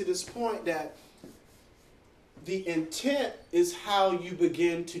to get to this point that the intent is how you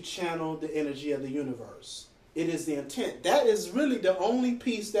begin to channel the energy of the universe. It is the intent. That is really the only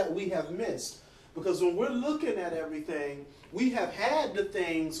piece that we have missed. Because when we're looking at everything, we have had the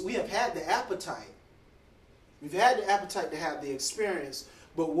things, we have had the appetite. We've had the appetite to have the experience.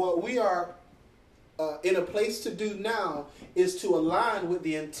 But what we are in a place to do now is to align with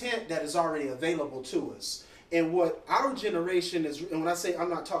the intent that is already available to us. And what our generation is, and when I say, I'm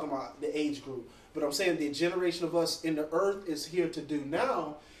not talking about the age group, but I'm saying the generation of us in the earth is here to do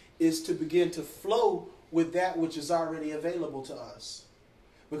now is to begin to flow with that which is already available to us.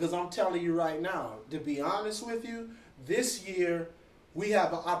 Because I'm telling you right now, to be honest with you, this year we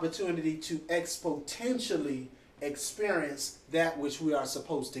have an opportunity to exponentially experience that which we are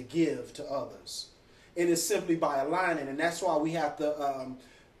supposed to give to others. It is simply by aligning, and that's why we have to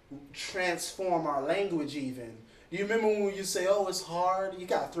transform our language even. Do you remember when you say, oh, it's hard? You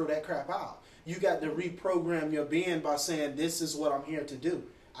got to throw that crap out. You got to reprogram your being by saying, this is what I'm here to do.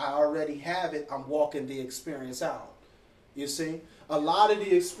 I already have it. I'm walking the experience out. You see? A lot of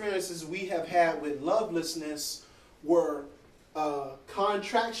the experiences we have had with lovelessness were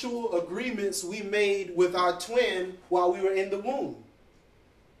contractual agreements we made with our twin while we were in the womb.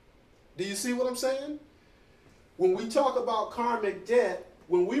 Do you see what I'm saying? When we talk about karmic debt,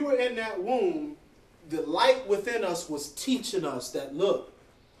 when we were in that womb, the light within us was teaching us that, look,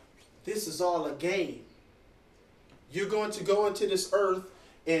 this is all a game. You're going to go into this earth,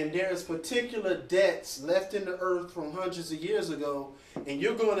 and there's particular debts left in the earth from hundreds of years ago, and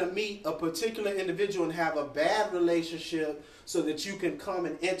you're going to meet a particular individual and have a bad relationship so that you can come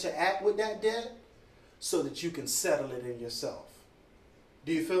and interact with that debt so that you can settle it in yourself.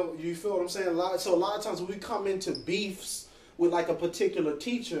 Do you feel what I'm saying? A lot of times when we come into beefs with like a particular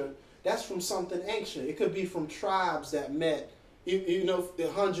teacher, that's from something ancient. It could be from tribes that met,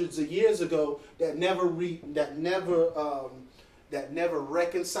 hundreds of years ago that never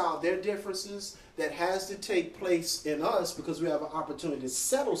reconciled their differences. That has to take place in us because we have an opportunity to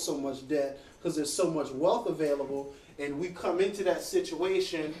settle so much debt because there's so much wealth available, and we come into that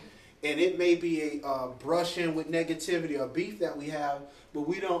situation, and it may be a brush-in with negativity or beef that we have, but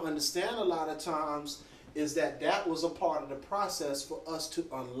we don't understand a lot of times is that was a part of the process for us to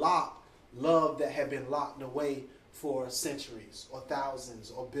unlock love that had been locked away for centuries or thousands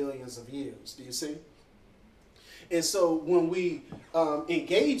or billions of years. Do you see? And so when we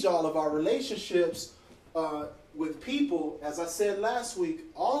engage all of our relationships with people, as I said last week,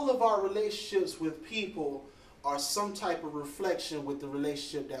 all of our relationships with people are some type of reflection with the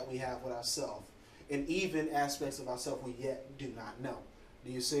relationship that we have with ourselves, and even aspects of ourselves we yet do not know.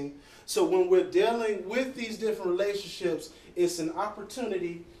 Do you see? So when we're dealing with these different relationships, it's an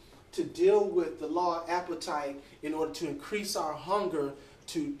opportunity to deal with the law of appetite in order to increase our hunger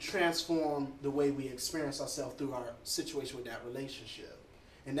to transform the way we experience ourselves through our situation with that relationship.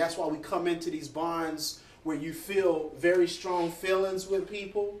 And that's why we come into these bonds where you feel very strong feelings with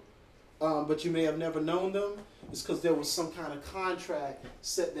people, but you may have never known them. It's because there was some kind of contract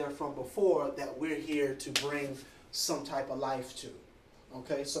set there from before that we're here to bring some type of life to.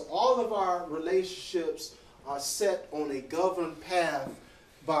 Okay, so all of our relationships are set on a governed path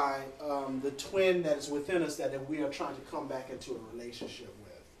by the twin that is within us that we are trying to come back into a relationship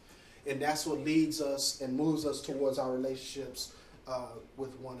with. And that's what leads us and moves us towards our relationships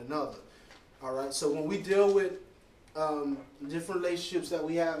with one another. All right, so when we deal with different relationships that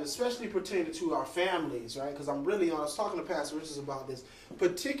we have, especially pertaining to our families, right? Because I was talking to Pastor Richards about this,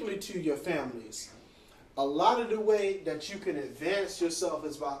 particularly to your families. A lot of the way that you can advance yourself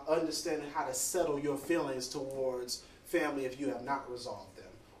is by understanding how to settle your feelings towards family if you have not resolved them,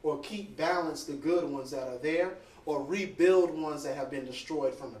 or keep balance the good ones that are there, or rebuild ones that have been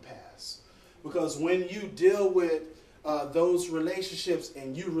destroyed from the past. Because when you deal with those relationships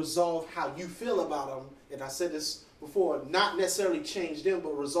and you resolve how you feel about them, and I said this before, not necessarily change them,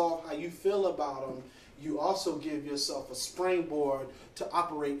 but resolve how you feel about them, you also give yourself a springboard to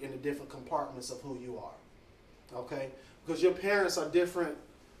operate in the different compartments of who you are. Okay? Because your parents are different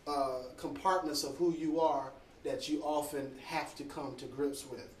compartments of who you are that you often have to come to grips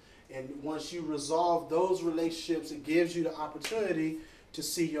with. And once you resolve those relationships, it gives you the opportunity to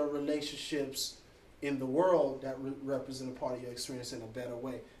see your relationships in the world that represent a part of your experience in a better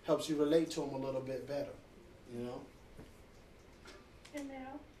way. Helps you relate to them a little bit better, you know? And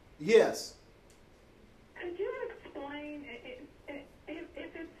now? Yes. Could you explain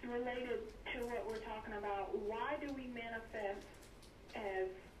about why do we manifest as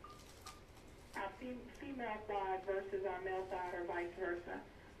our female side versus our male side, or vice versa.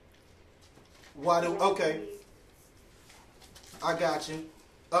 Okay, I got you.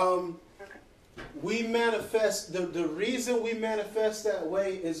 We manifest, the reason we manifest that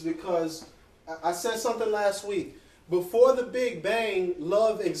way is because, I said something last week. Before the Big Bang,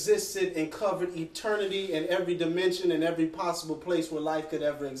 love existed and covered eternity and every dimension and every possible place where life could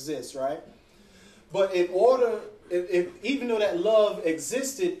ever exist, right? But in order, even though that love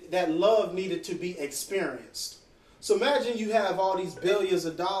existed, that love needed to be experienced. So imagine you have all these billions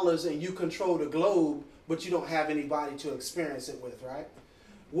of dollars and you control the globe, but you don't have anybody to experience it with, right?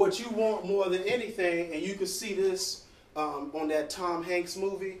 What you want more than anything, and you can see this on that Tom Hanks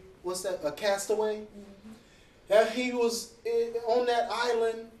movie, what's that, A Castaway? Mm-hmm. He was on that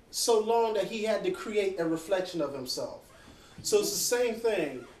island so long that he had to create a reflection of himself. So it's the same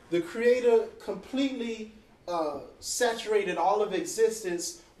thing. The Creator completely saturated all of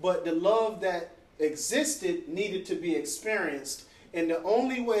existence, but the love that existed needed to be experienced. And the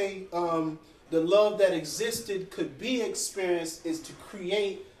only way the love that existed could be experienced is to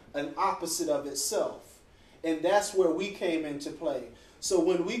create an opposite of itself. And that's where we came into play. So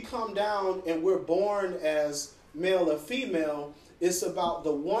when we come down and we're born as male or female, it's about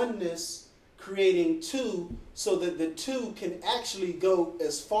the oneness creating two, so that the two can actually go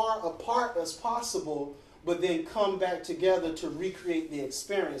as far apart as possible, but then come back together to recreate the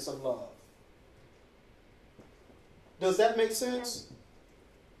experience of love. Does that make sense?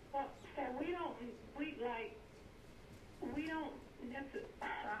 Well, so we don't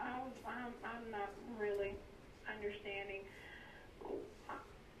I'm not really understanding.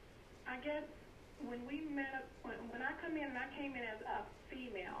 I guess when we met, when I come in, and I came in as a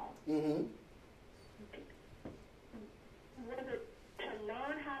female, mm-hmm. Was it to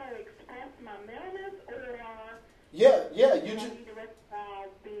learn how to express my maleness, or you just need to reconcile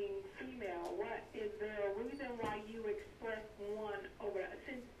being female? What is there a reason why you express one over,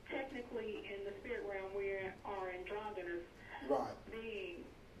 since technically in the spirit realm we are androgynous being,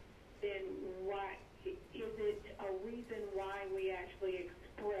 then why is it a reason why we actually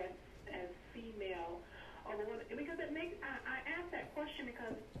express as female over one? Because it makes I ask that question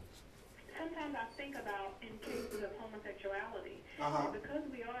because sometimes I think about, in cases of homosexuality, because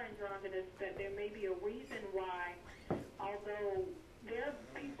we are androgynous, that there may be a reason why, although there are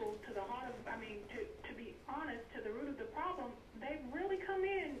people to the heart of, to be honest, to the root of the problem, they really come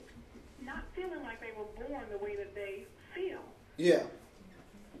in not feeling like they were born the way that they feel. Yeah.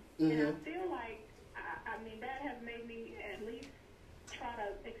 Mm-hmm. And I feel like, that has made me at least try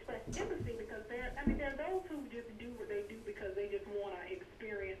to express empathy, because there are those who just do what they do because they just want to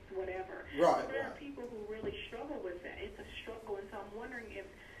experience whatever. Right. But there are people who really struggle with that. It's a struggle, and so I'm wondering if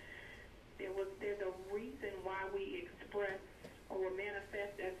there's a reason why we express or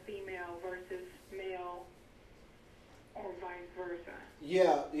manifest as female versus male, or vice versa.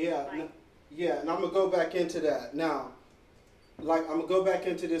 Yeah. And I'm gonna go back into that now. I'm gonna go back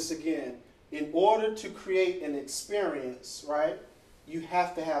into this again. In order to create an experience, right, you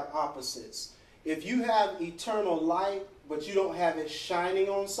have to have opposites. If you have eternal light, but you don't have it shining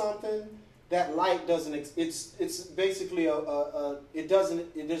on something, that light doesn't. It's basically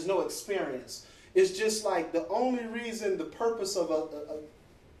there's no experience. It's just like the only reason, the purpose of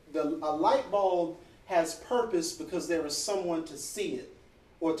a light bulb has purpose because there is someone to see it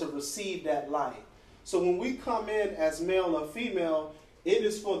or to receive that light. So when we come in as male or female, it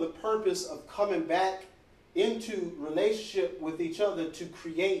is for the purpose of coming back into relationship with each other to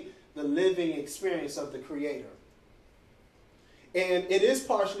create the living experience of the Creator. And it is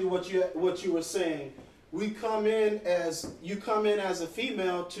partially what you were saying. You come in as a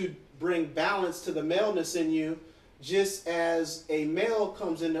female to bring balance to the maleness in you, just as a male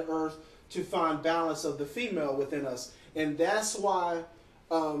comes into earth to find balance of the female within us. And that's why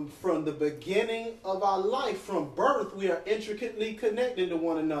from the beginning of our life, from birth, we are intricately connected to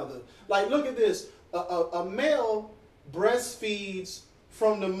one another. Like, look at this. A male breastfeeds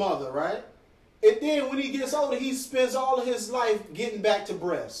from the mother, right? And then when he gets older, he spends all of his life getting back to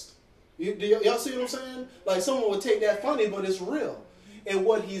breast. Y'all see what I'm saying? Like, someone would take that funny, but it's real. And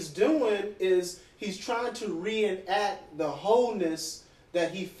what he's doing is he's trying to reenact the wholeness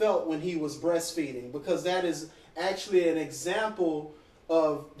that he felt when he was breastfeeding, because that is actually an example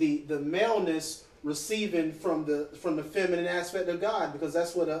of the maleness receiving from the feminine aspect of God, because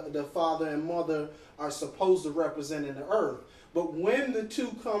that's what the father and mother are supposed to represent in the earth. But when the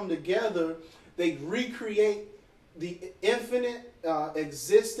two come together, they recreate the infinite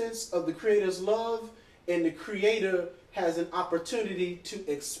existence of the Creator's love, and the Creator has an opportunity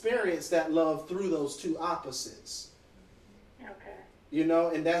to experience that love through those two opposites. Okay. You know,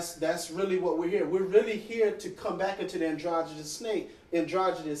 and that's really what we're here. We're really here to come back into the androgynous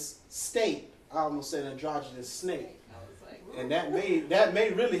state. I almost said androgynous snake. And that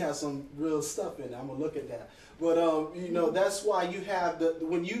may really have some real stuff in it. I'm gonna look at that. But you know, that's why you have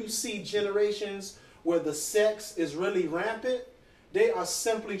when you see generations where the sex is really rampant, they are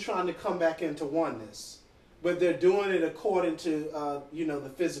simply trying to come back into oneness. But they're doing it according to you know, the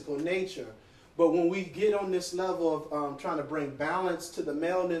physical nature. But when we get on this level of trying to bring balance to the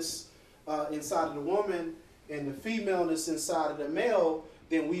maleness inside of the woman and the femaleness inside of the male,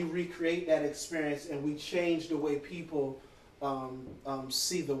 then we recreate that experience and we change the way people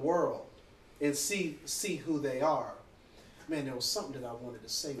see the world and see who they are. Man, there was something that I wanted to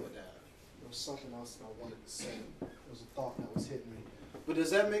say with that. There was something else that I wanted to say. There was a thought that was hitting me. But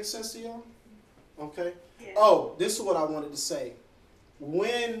does that make sense to y'all? Okay. Yeah. Oh, this is what I wanted to say.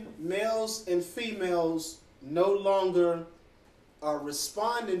 When males and females no longer are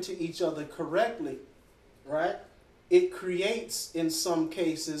responding to each other correctly, right? It creates, in some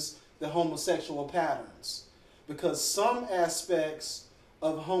cases, the homosexual patterns. Because some aspects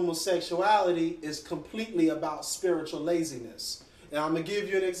of homosexuality is completely about spiritual laziness. And I'm going to give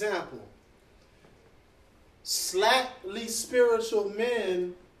you an example. Slackly spiritual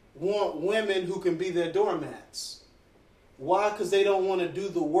men want women who can be their doormats. Why? Because they don't want to do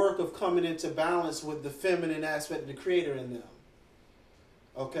the work of coming into balance with the feminine aspect of the Creator in them.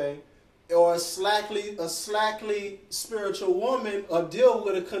 Okay? Or a slackly spiritual woman or deal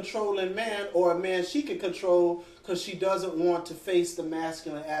with a controlling man or a man she can control because she doesn't want to face the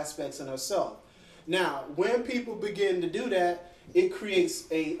masculine aspects in herself. Now, when people begin to do that, it creates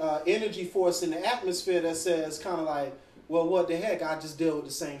a energy force in the atmosphere that says kind of like, well, what the heck, I just deal with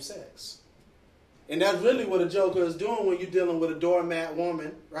the same sex. And that's really what a joker is doing when you're dealing with a doormat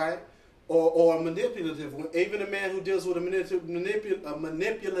woman, right? Or a manipulative one. Even a man who deals with a manipulative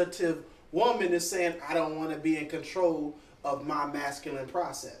woman is saying, I don't want to be in control of my masculine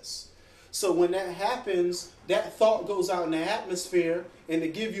process. So when that happens, that thought goes out in the atmosphere, and to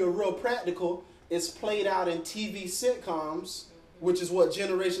give you a real practical, it's played out in TV sitcoms, which is what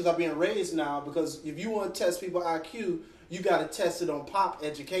generations are being raised now, because if you want to test people's IQ, you got to test it on pop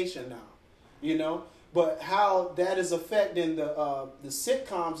education now, you know? But how that is affecting the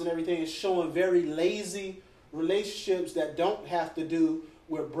sitcoms and everything is showing very lazy relationships that don't have to do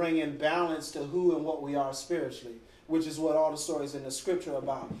with bringing balance to who and what we are spiritually, which is what all the stories in the scriptures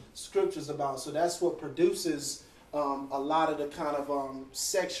about. So that's what produces a lot of the kind of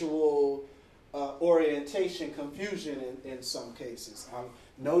sexual orientation confusion in some cases.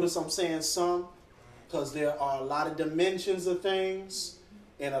 Notice I'm saying some, because there are a lot of dimensions of things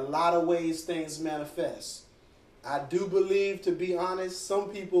and a lot of ways things manifest. I do believe, to be honest, some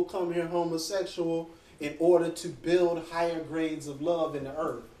people come here homosexual in order to build higher grades of love in the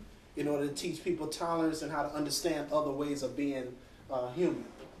earth, in order to teach people tolerance and how to understand other ways of being human.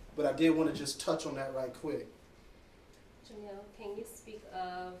 But I did want to just touch on that right quick. Janelle, can you speak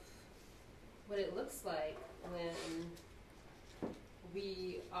of what it looks like when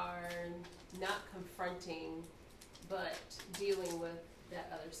we are not confronting but dealing with that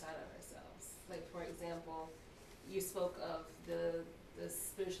other side of ourselves? Like, for example, you spoke of the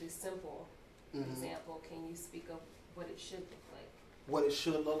spiritually simple example. Can you speak of what it should look like? What it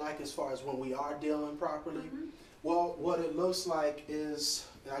should look like as far as when we are dealing properly? Well, what it looks like is,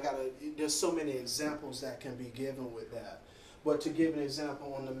 and there's so many examples that can be given with that. But to give an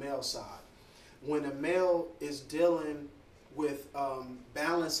example on the male side, when a male is dealing with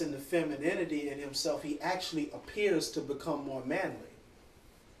balancing the femininity in himself, he actually appears to become more manly,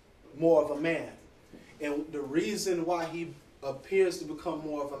 more of a man. And the reason why he appears to become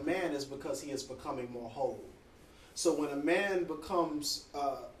more of a man is because he is becoming more whole. So when a man becomes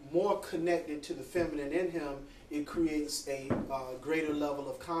more connected to the feminine in him, it creates a greater level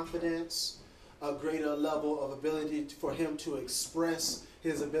of confidence, a greater level of ability for him to express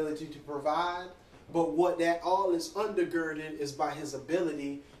his ability to provide. But what that all is undergirded is by his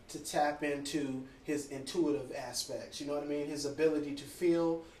ability to tap into his intuitive aspects. You know what I mean? His ability to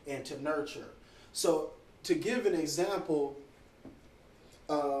feel and to nurture. So to give an example,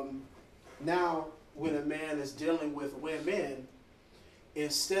 now when a man is dealing with women,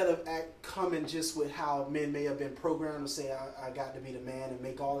 instead of coming just with how men may have been programmed to say, I got to be the man and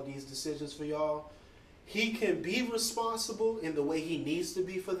make all of these decisions for y'all, he can be responsible in the way he needs to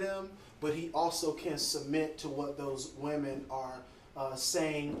be for them, but he also can submit to what those women are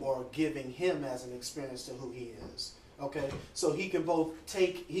saying or giving him as an experience to who he is. Okay, so he can both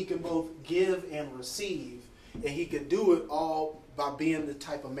give and receive, and he can do it all by being the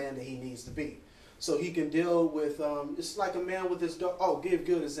type of man that he needs to be. So he can deal with, it's like a man with his daughter. Oh, give a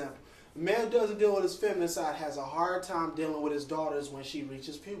good example. A man who doesn't deal with his feminine side has a hard time dealing with his daughters when she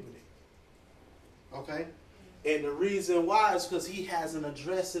reaches puberty. Okay? And the reason why is because he hasn't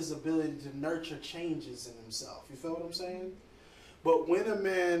addressed his ability to nurture changes in himself. You feel what I'm saying? But when a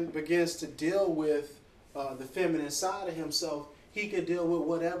man begins to deal with the feminine side of himself, he can deal with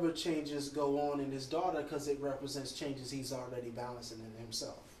whatever changes go on in his daughter because it represents changes he's already balancing in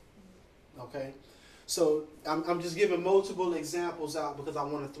himself. Okay? So I'm just giving multiple examples out because I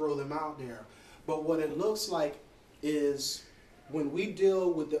want to throw them out there. But what it looks like is when we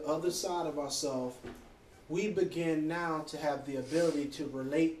deal with the other side of ourselves, we begin now to have the ability to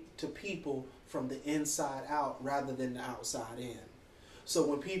relate to people from the inside out rather than the outside in. So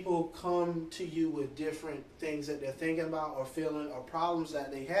when people come to you with different things that they're thinking about or feeling or problems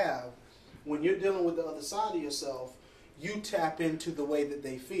that they have, when you're dealing with the other side of yourself, you tap into the way that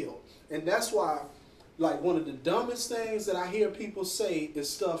they feel. And that's why, like, one of the dumbest things that I hear people say is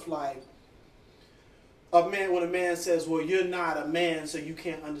stuff like, when a man says, well, you're not a man, so you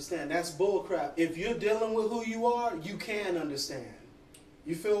can't understand. That's bullcrap. If you're dealing with who you are, you can understand.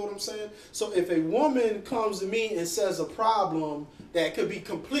 You feel what I'm saying? So if a woman comes to me and says a problem that could be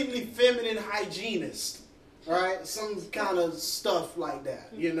completely feminine hygienist, right? Some kind of stuff like that,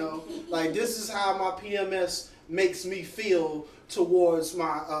 you know? Like, this is how my PMS makes me feel towards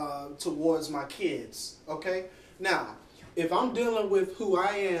my kids, okay? Now, if I'm dealing with who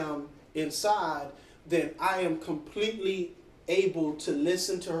I am inside, then I am completely able to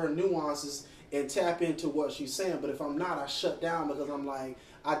listen to her nuances and tap into what she's saying. But if I'm not, I shut down because I'm like,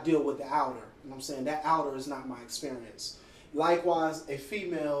 I deal with the outer. You know what I'm saying? That outer is not my experience. Likewise, a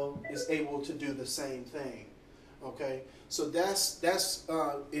female is able to do the same thing. Okay? So that's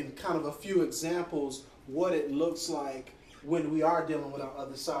in kind of a few examples what it looks like when we are dealing with our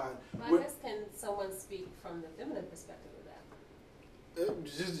other side. Well, I guess can someone speak from the feminine perspective of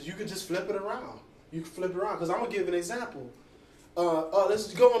that? You could just flip it around. You can flip it around because I'm going to give an example.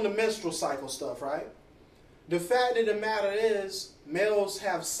 Let's go on the menstrual cycle stuff, right? The fact of the matter is, males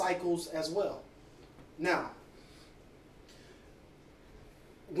have cycles as well. Now,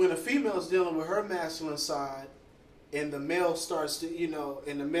 when a female is dealing with her masculine side, and the male starts to,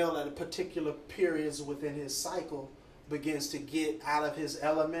 and the male at a particular periods within his cycle begins to get out of his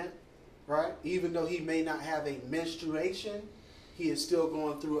element, right? Even though he may not have a menstruation, he is still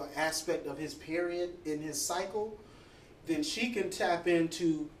going through an aspect of his period in his cycle, then she can tap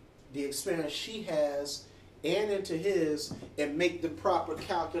into the experience she has and into his and make the proper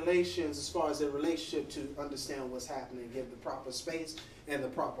calculations as far as their relationship to understand what's happening, give the proper space and the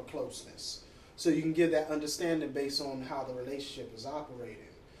proper closeness. So you can give that understanding based on how the relationship is operating.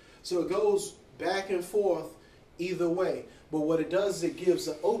 So it goes back and forth either way. But what it does is it gives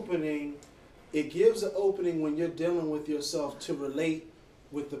an opening. It gives an opening when you're dealing with yourself to relate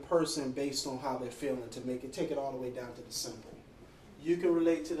with the person based on how they're feeling, to take it all the way down to the simple. You can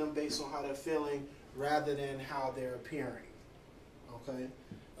relate to them based on how they're feeling rather than how they're appearing. Okay?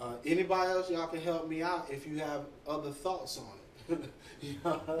 Anybody else, y'all can help me out if you have other thoughts on it. You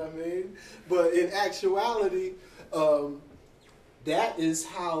know what I mean? But in actuality, that is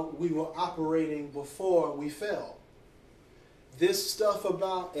how we were operating before we fell. This stuff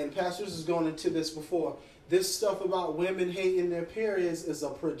about, and pastors has gone into this before, this stuff about women hating their periods is a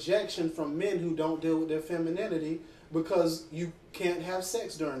projection from men who don't deal with their femininity because you can't have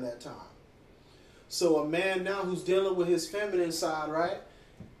sex during that time. So a man now who's dealing with his feminine side, right?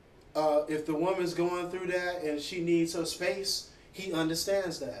 If the woman's going through that and she needs her space, he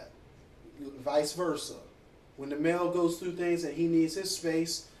understands that. Vice versa. When the male goes through things and he needs his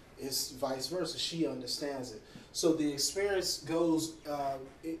space, it's vice versa. She understands it. So the experience goes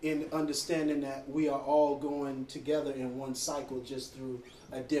in understanding that we are all going together in one cycle just through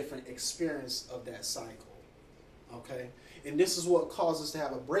a different experience of that cycle. Okay? And this is what causes us to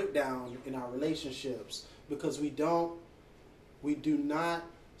have a breakdown in our relationships because we do not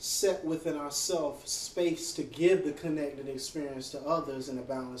set within ourselves space to give the connected experience to others in a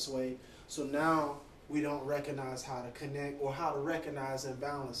balanced way. So now we don't recognize how to connect or how to recognize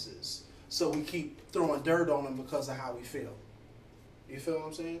imbalances. So we keep throwing dirt on them because of how we feel. You feel what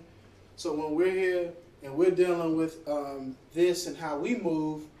I'm saying? So when we're here and we're dealing with this and how we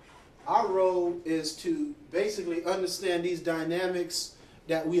move, our role is to basically understand these dynamics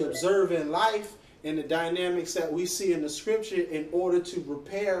that we observe in life and the dynamics that we see in the scripture in order to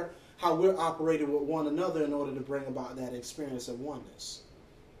repair how we're operating with one another in order to bring about that experience of oneness.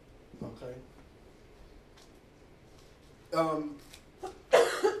 Okay?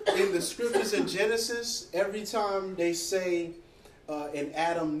 in the scriptures in Genesis, every time they say and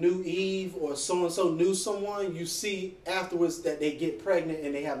Adam knew Eve or so-and-so knew someone, you see afterwards that they get pregnant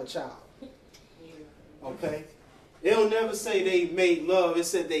and they have a child. Okay? They'll never say they made love. It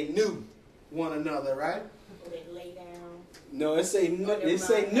said they knew one another, right? They lay down. No, it say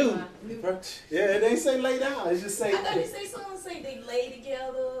knew. Yeah, it ain't say lay down. It just say. I thought they say someone say they lay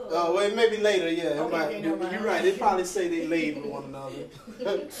together. Oh, well, maybe later, yeah. Okay, You're right. They probably say they laid with one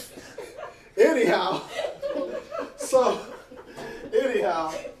another. Anyhow,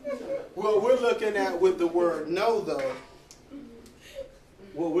 what we're looking at with the word no, though,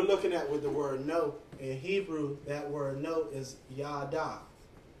 what we're looking at with the word no, in Hebrew, that word no is yada.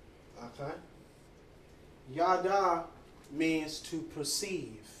 Okay? Yada means to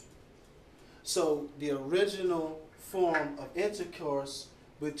perceive. So the original form of intercourse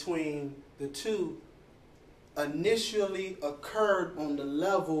between the two initially occurred on the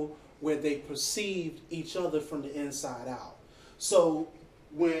level where they perceived each other from the inside out. So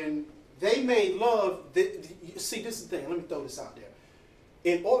when they made love, see, this is the thing. Let me throw this out there.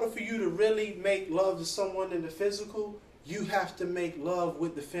 In order for you to really make love to someone in the physical, you have to make love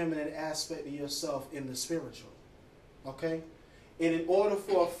with the feminine aspect of yourself in the spiritual. Okay? And in order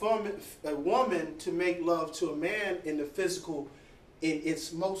for a woman to make love to a man in the physical in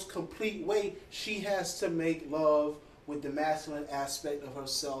its most complete way, she has to make love with the masculine aspect of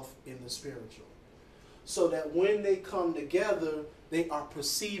herself in the spiritual. So that when they come together, they are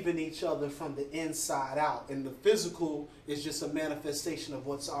perceiving each other from the inside out. And the physical is just a manifestation of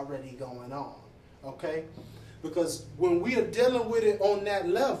what's already going on. Okay? Because when we are dealing with it on that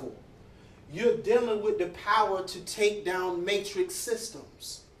level, you're dealing with the power to take down matrix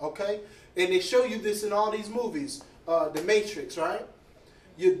systems. Okay? And they show you this in all these movies. The Matrix, right?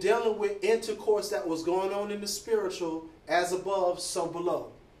 You're dealing with intercourse that was going on in the spiritual, as above, so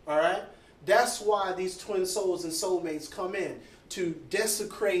below. All right? That's why these twin souls and soulmates come in, to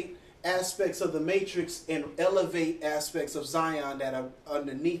desecrate aspects of the matrix and elevate aspects of Zion that are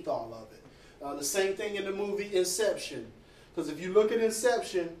underneath all of it. The same thing in the movie Inception. Because if you look at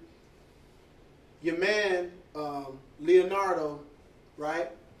Inception, your man, Leonardo,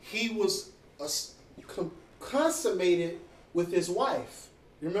 right, he was consummated with his wife.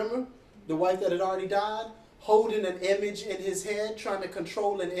 You remember? The wife that had already died, holding an image in his head, trying to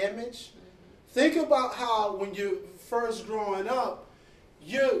control an image. Think about how when you're first growing up,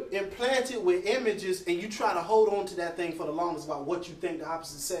 you're implanted with images and you try to hold on to that thing for the longest about what you think the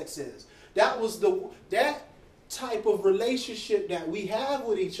opposite sex is. That type of relationship that we have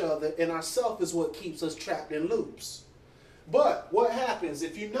with each other and ourselves is what keeps us trapped in loops. But what happens,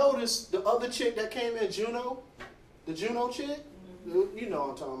 if you notice the other chick that came in, Juno, the Juno chick, you know what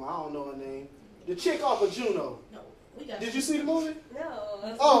I'm talking about, I don't know her name. The chick off of Juno. No. Did you see the movie?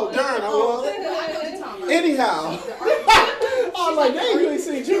 No. Oh, darn, I was. I know what you're talking about. Anyhow. I was like, dang, you ain't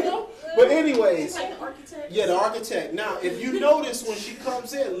seen Juno? But anyways. Like the architect? Yeah, the architect. Now, if you notice when she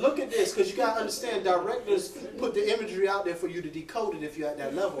comes in, look at this, because you got to understand, directors put the imagery out there for you to decode it if you're at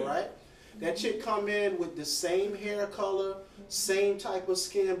that level, right? That chick come in with the same hair color, same type of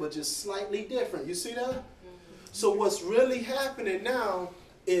skin, but just slightly different. You see that? So what's really happening now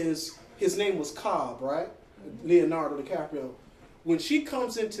is, his name was Cobb, right? Leonardo DiCaprio. When she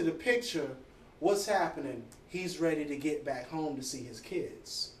comes into the picture, what's happening? He's ready to get back home to see his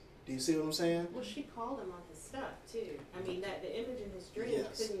kids. Do you see what I'm saying? Well, she called him on his stuff too. I mean, that the image in his dream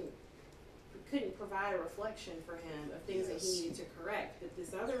Yes. couldn't provide a reflection for him of things that he needed to correct. But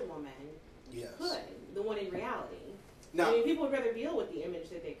this other woman could, the one in reality. Now, I mean, people would rather deal with the image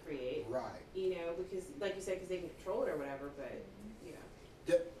that they create, right? You know, because, like you said, because they can control it or whatever. But you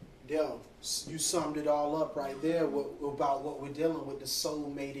know, Del, you summed it all up right there about what we're dealing with, the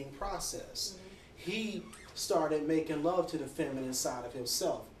soulmating process. He started making love to the feminine side of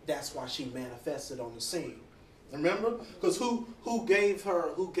himself. That's why she manifested on the scene. Remember? Because who gave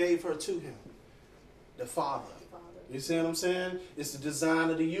her to him? The Father. You see what I'm saying? It's the design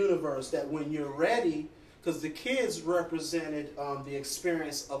of the universe that when you're ready, because the kids represented the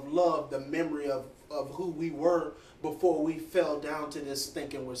experience of love, the memory of who we were before we fell down to this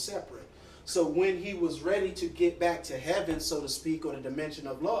thinking we're separate. So when he was ready to get back to heaven, so to speak, or the dimension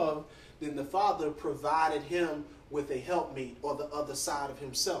of love, then the Father provided him with a helpmeet, or the other side of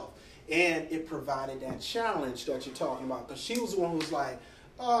himself. And it provided that challenge that you're talking about. Because she was the one who was like,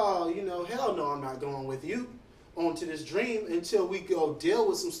 oh, you know, hell no, I'm not going with you onto this dream until we go deal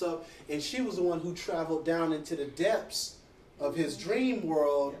with some stuff. And she was the one who traveled down into the depths of his dream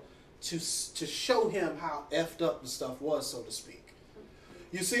world to show him how effed up the stuff was, so to speak.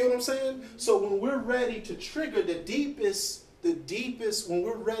 You see what I'm saying? So when we're ready to trigger the deepest the deepest, when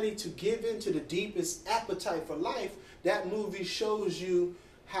we're ready to give into the deepest appetite for life, that movie shows you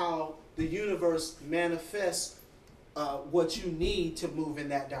how the universe manifests what you need to move in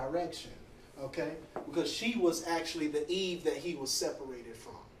that direction. Okay? Because she was actually the Eve that he was separated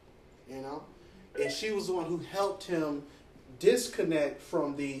from. You know? And she was the one who helped him disconnect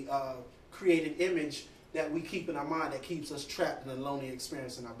from the created image that we keep in our mind that keeps us trapped in a lonely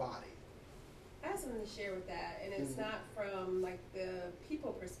experience in our body. I have something to share with that, and it's not from like the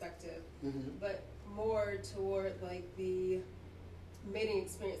people perspective, but more toward like the mating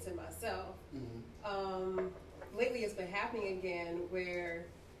experience in myself. Lately it's been happening again where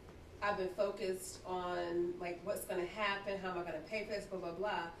I've been focused on like what's going to happen, how am I going to pay for this, blah, blah,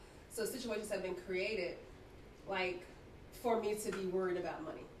 blah. So situations have been created like for me to be worried about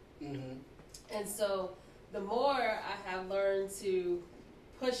money. And so the more I have learned to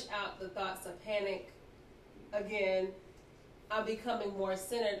push out the thoughts of panic, again, I'm becoming more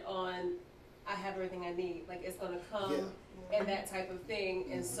centered on I have everything I need. Like it's going to come and that type of thing.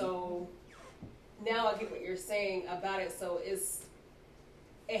 And so now I get what you're saying about it. So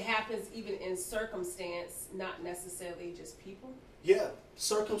it happens even in circumstance, not necessarily just people. Yeah,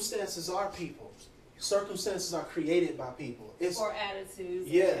 circumstances are people. Circumstances are created by people. Or attitudes.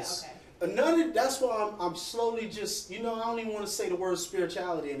 Yes. Yeah, okay. That's why I'm slowly just, I don't even want to say the word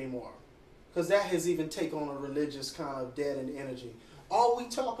spirituality anymore. Because that has even taken on a religious kind of dead end energy. All we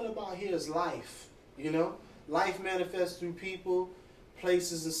talking about here is life, Life manifests through people,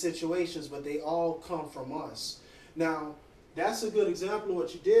 places, and situations, but they all come from us. Now, that's a good example of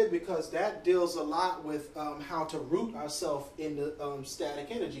what you did because that deals a lot with how to root ourselves in the static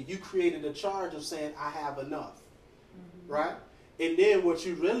energy. You created a charge of saying, I have enough, right? And then what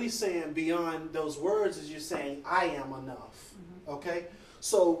you're really saying beyond those words is you're saying, I am enough, okay?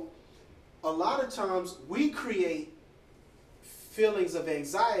 So a lot of times we create feelings of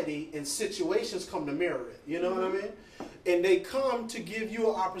anxiety and situations come to mirror it, you know what I mean? And they come to give you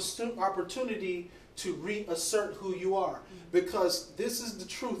an opportunity to reassert who you are. Because this is the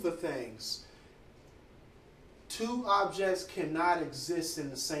truth of things. Two objects cannot exist in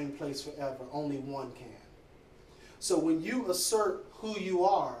the same place forever. Only one can. So when you assert who you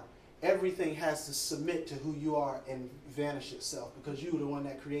are, everything has to submit to who you are and vanish itself because you were the one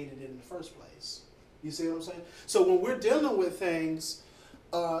that created it in the first place. You see what I'm saying? So when we're dealing with things,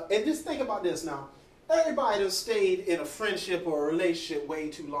 and just think about this now. Everybody has stayed in a friendship or a relationship way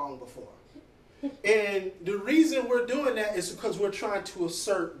too long before. And the reason we're doing that is because we're trying to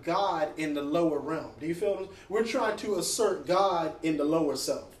assert God in the lower realm. Do you feel me? We're trying to assert God in the lower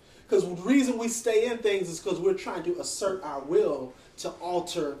self. Because the reason we stay in things is because we're trying to assert our will to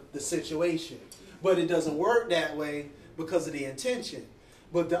alter the situation. But it doesn't work that way because of the intention.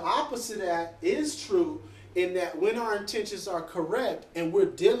 But the opposite of that is true in that when our intentions are correct and we're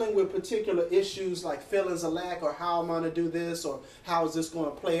dealing with particular issues like feelings of lack or how am I going to do this or how is this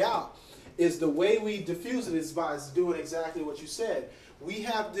going to play out, is the way we diffuse it is by doing exactly what you said. We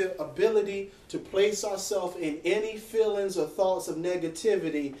have the ability to place ourselves in any feelings or thoughts of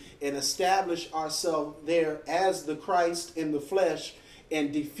negativity and establish ourselves there as the Christ in the flesh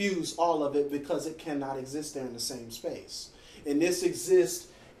and diffuse all of it because it cannot exist there in the same space. And this exists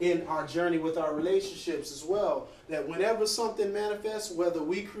in our journey with our relationships as well, that whenever something manifests, whether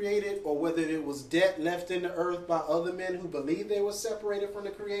we create it or whether it was debt left in the earth by other men who believed they were separated from the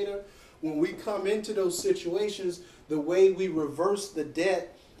Creator, when we come into those situations, the way we reverse the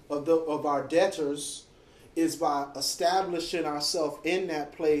debt of our debtors is by establishing ourselves in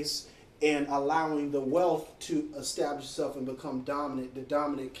that place and allowing the wealth to establish itself and become dominant, the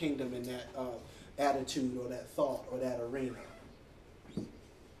dominant kingdom in that attitude or that thought or that arena.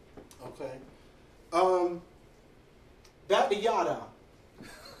 Okay. Back to yada.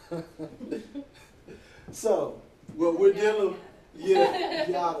 So, what we're dealing,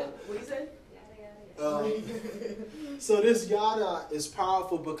 yada. What you said? So this yada is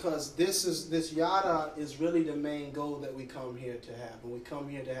powerful because this yada is really the main goal that we come here to have, and we come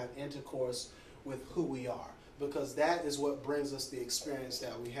here to have intercourse with who we are, because that is what brings us the experience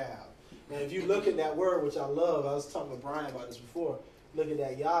that we have. And if you look at that word, which I love, I was talking to Brian about this before. Look at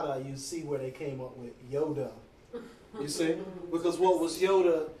that yada, you see where they came up with Yoda. You see? Because what was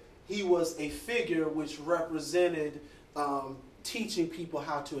Yoda? He was a figure which represented teaching people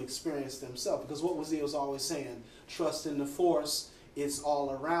how to experience themselves. Because what was he was always saying? Trust in the force. It's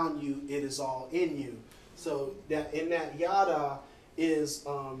all around you. It is all in you. So that in that yada is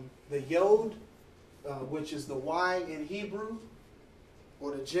the yod, which is the Y in Hebrew,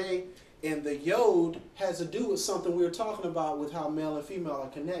 or the J. And the yod has to do with something we were talking about with how male and female are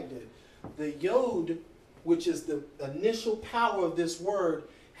connected. The yod which is the initial power of this word,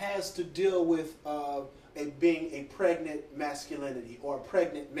 has to deal with being a pregnant masculinity, or a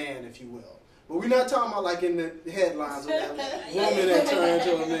pregnant man, if you will. But we're not talking about like in the headlines of that woman that turned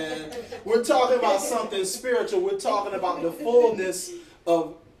into a man. We're talking about something spiritual. We're talking about the fullness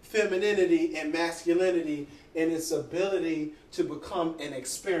of femininity and masculinity and its ability to become an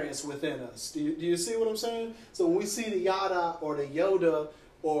experience within us. Do you see what I'm saying? So when we see the yada or the yoda,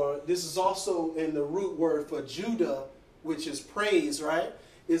 or this is also in the root word for Judah, which is praise, right?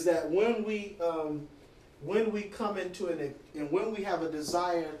 Is that when we come into and when we have a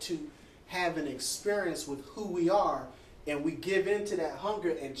desire to have an experience with who we are, and we give into that hunger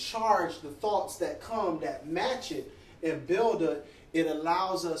and charge the thoughts that come that match it and build it, it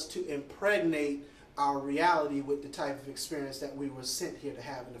allows us to impregnate our reality with the type of experience that we were sent here to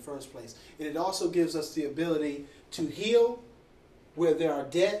have in the first place. And it also gives us the ability to heal where there are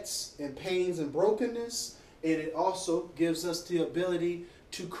debts and pains and brokenness. And it also gives us the ability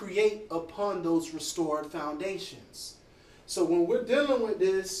to create upon those restored foundations. So when we're dealing with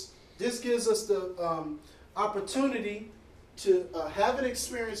this gives us the opportunity to have an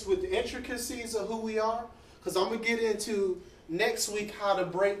experience with the intricacies of who we are. Because I'm going to get into next week how to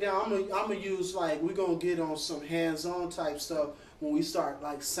break down. I'm going to use, like, we're going to get on some hands-on type stuff when we start,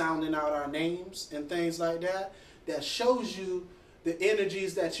 like, sounding out our names and things like that. That shows you the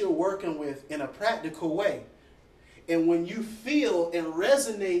energies that you're working with in a practical way. And when you feel and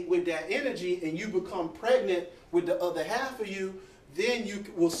resonate with that energy and you become pregnant with the other half of you, then you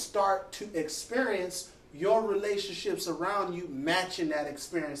will start to experience your relationships around you matching that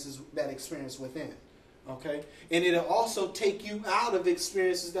experience within. Okay? And it'll also take you out of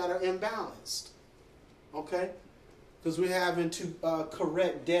experiences that are imbalanced. Okay? Because we're having to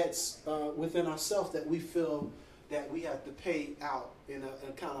correct debts within ourselves that we feel that we have to pay out in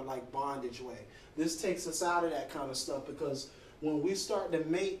a kind of like bondage way. This takes us out of that kind of stuff, because when we start to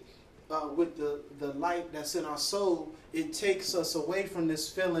mate with the light that's in our soul, it takes us away from this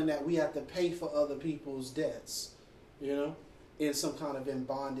feeling that we have to pay for other people's debts, you know, in some kind of in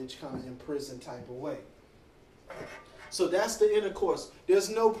bondage, kind of in prison type of way. So that's the intercourse. There's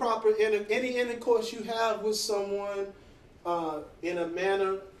no proper any intercourse you have with someone in a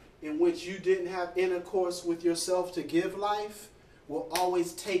manner in which you didn't have intercourse with yourself to give life will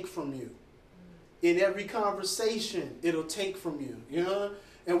always take from you. In every conversation, it'll take from you, you know?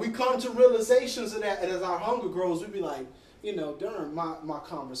 And we come to realizations of that, and as our hunger grows, we be like, you know, during my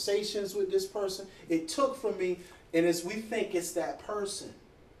conversations with this person, it took from me, and as we think it's that person,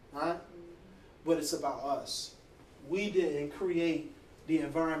 right? But it's about us. We didn't create the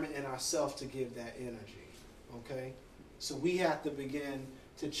environment in ourselves to give that energy, okay? So we have to begin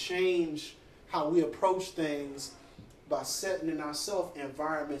to change how we approach things by setting in ourselves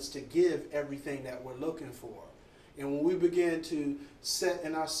environments to give everything that we're looking for. And when we begin to set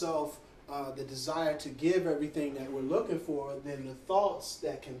in ourselves the desire to give everything that we're looking for, then the thoughts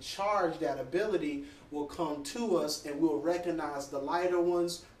that can charge that ability will come to us, and we'll recognize the lighter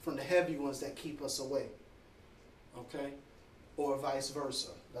ones from the heavy ones that keep us away. Okay? Or vice versa.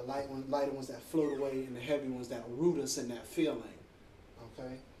 The lighter ones that float away and the heavy ones that root us in that feeling.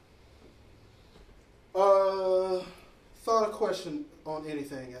 Okay? Thought a question on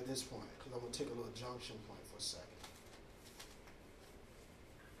anything at this point, because I'm going to take a little junction point for a second.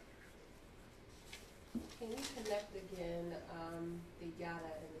 Can you connect again the yada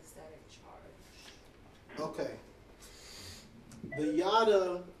and the static charge? Okay. The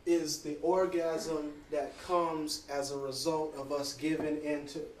yada is the orgasm that comes as a result of us giving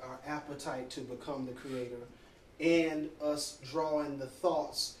into our appetite to become the creator, and us drawing the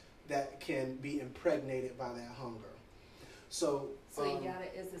thoughts that can be impregnated by that hunger. So yada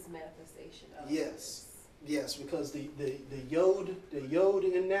is this manifestation of yes, yes, because the yod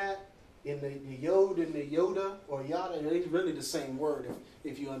in that, in the yod and the yoda or yada, it's really the same word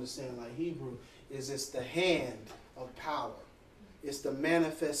if you understand like Hebrew. It's the hand of power. It's the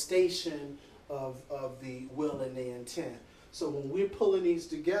manifestation of the will and the intent. So when we're pulling these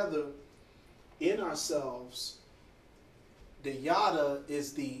together in ourselves, the yada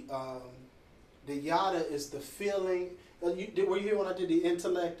is the feeling. Were you here when I did the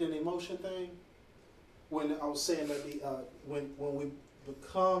intellect and emotion thing? When I was saying that when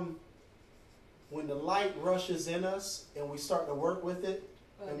the light rushes in us and we start to work with it.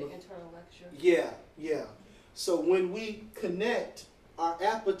 The internal lecture. Yeah. So when we connect our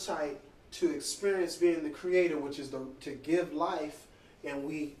appetite to experience being the creator, which is to give life, and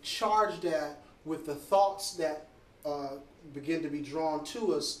we charge that with the thoughts that begin to be drawn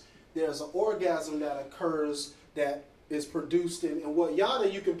to us, there's an orgasm that occurs that is produced in, and what yada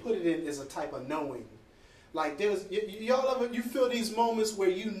you can put it in is a type of knowing. Like y'all ever, you feel these moments where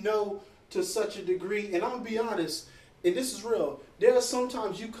you know to such a degree, and I'm gonna be honest, and this is real. There are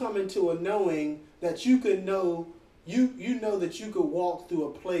sometimes you come into a knowing that you can know, you know that you could walk through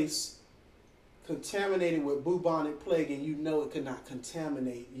a place contaminated with bubonic plague, and you know it could not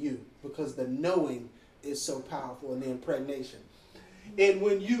contaminate you because the knowing is so powerful in the impregnation. And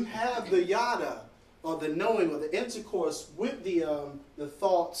when you have the yada, or the knowing, or the intercourse with the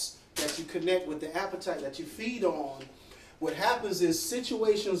thoughts that you connect with, the appetite that you feed on, what happens is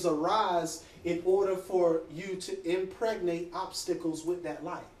situations arise in order for you to impregnate obstacles with that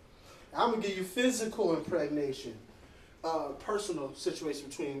light. I'm going to give you physical impregnation, personal situation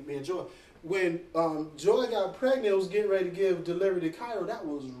between me and Joy. When Joy got pregnant, was getting ready to give delivery to Cairo, that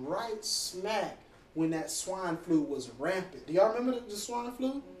was right smack when that swine flu was rampant. Do y'all remember the swine flu?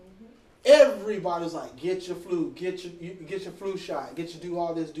 Mm-hmm. Everybody was like, get your flu, get your flu shot, get your do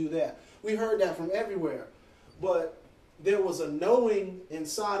all this, do that. We heard that from everywhere. But there was a knowing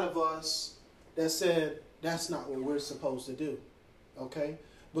inside of us that said, that's not what we're supposed to do. Okay?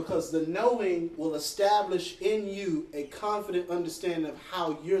 Because the knowing will establish in you a confident understanding of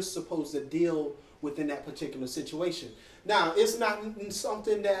how you're supposed to deal within that particular situation. Now, it's not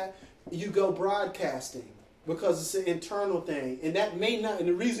something that you go broadcasting because it's an internal thing. And that may not, and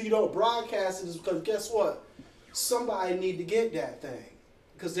the reason you don't broadcast it is because guess what? Somebody need to get that thing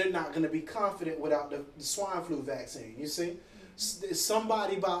because they're not going to be confident without the swine flu vaccine, you see?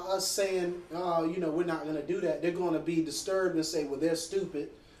 Somebody by us saying, we're not going to do that, they're going to be disturbed and say, well, they're stupid.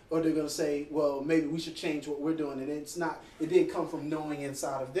 Or they're going to say, well, maybe we should change what we're doing. And it didn't come from knowing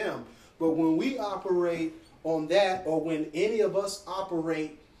inside of them. But when we operate on that, or when any of us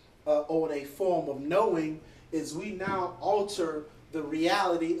operate on a form of knowing, is we now alter the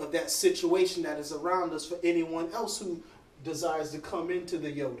reality of that situation that is around us for anyone else who desires to come into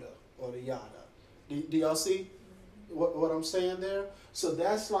the Yoda or the Yada. Do y'all see what I'm saying there? So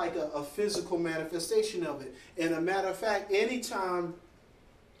that's like a physical manifestation of it. And a matter of fact, anytime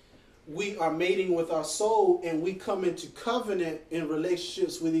we are mating with our soul and we come into covenant in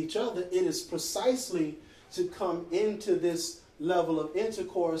relationships with each other, it is precisely to come into this level of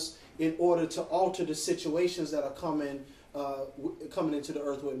intercourse in order to alter the situations that are coming into the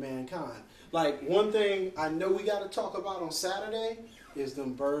earth with mankind. Like one thing I know we got to talk about on Saturday is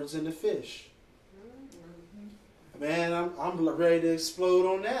them birds and the fish. Man, I'm ready to explode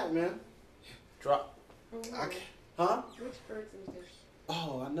on that, man. Drop. Huh? Which birds and fish?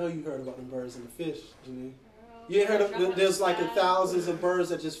 Oh, I know you heard about the birds and the fish, Janine. You heard of there's like thousands of birds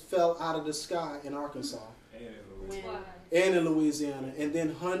that just fell out of the sky in Arkansas and in Louisiana, and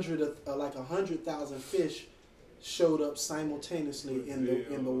then 100,000 fish showed up simultaneously in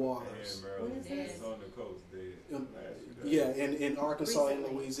the waters. When is this? On the coast, yeah, in Arkansas and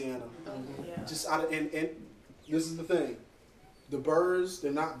Louisiana. Yeah. Just out of, and this is the thing. The birds,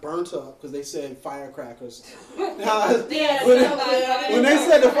 they're not burnt up because they said firecrackers. When they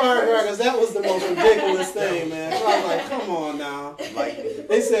said the firecrackers, that was the most ridiculous thing, man. So I was like, come on now. Lightning.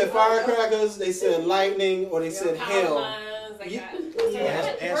 They said firecrackers, they said lightning, or they said hail.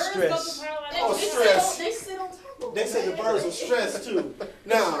 And stress. Oh, stress. They sit on top of They said the birds were stressed too.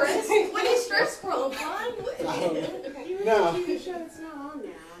 Now, stress? Where they stress from? You Now, really show it's not on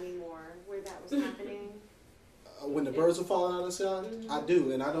now anymore where that was happening. when the birds were falling out of the sky, I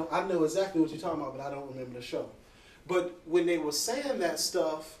do, and I know exactly what you're talking about, but I don't remember the show. But when they were saying that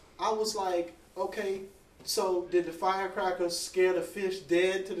stuff, I was like, okay, so did the firecrackers scare the fish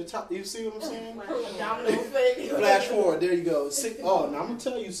dead to the top? You see what I'm saying? Flash forward, there you go. See, now I'm gonna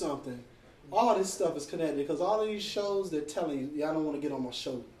tell you something. All this stuff is connected because all of these shows they're telling you, y'all don't want to get on my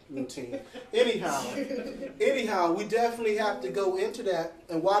show routine. Anyhow, we definitely have to go into that.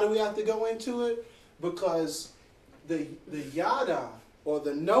 And why do we have to go into it? Because the yada, or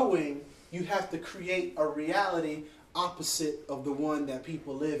the knowing, you have to create a reality opposite of the one that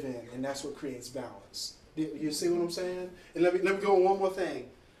people live in, and that's what creates balance. You see what I'm saying? And let me go on one more thing.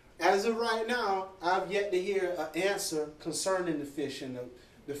 As of right now, I've yet to hear an answer concerning the fish and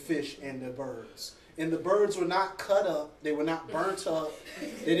the birds. And the birds were not cut up. They were not burnt up.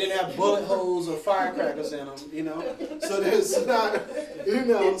 They didn't have bullet holes or firecrackers in them, So there's not,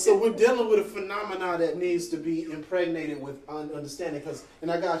 so we're dealing with a phenomenon that needs to be impregnated with understanding.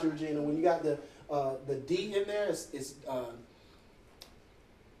 And I got you, Regina, when you got the D in there, it's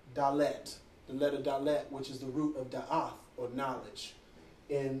dalet, the letter dalet, which is the root of da'ath, or knowledge.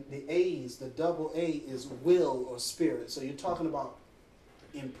 And the A's, the double A is will or spirit. So you're talking about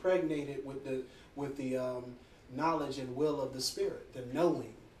impregnated with the knowledge and will of the spirit, the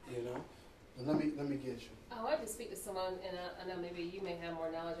knowing, And let me get you. I wanted to speak to someone, and I know maybe you may have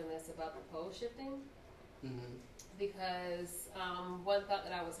more knowledge on this about the pole shifting. Because one thought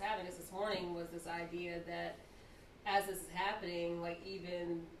that I was having this morning was this idea that as this is happening, like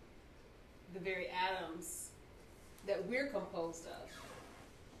even the very atoms that we're composed of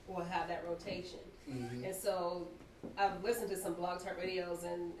will have that rotation. And so I've listened to some Blog Talk radios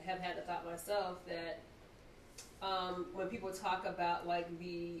and have had the thought myself that when people talk about like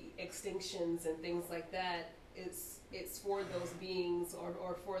the extinctions and things like that, it's for those beings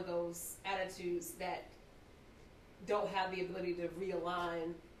or for those attitudes that don't have the ability to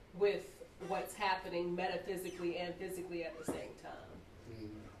realign with what's happening metaphysically and physically at the same time.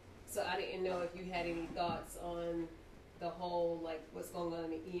 So I didn't know if you had any thoughts on the whole, like what's going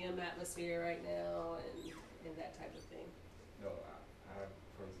on in the EM atmosphere right now and that type of thing. No, I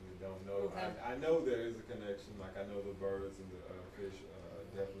personally don't know. Okay. I know there is a connection. Like I know the birds and the fish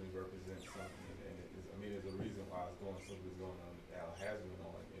definitely represent something, and there's a reason why something's going on that has been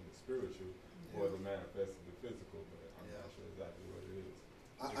on in the spiritual or the manifest of the physical, but I'm not sure exactly what it is.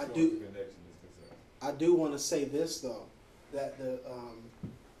 I do. The connection is concerned. I do want to say this though, that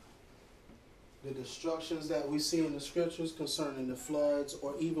the destructions that we see in the scriptures concerning the floods,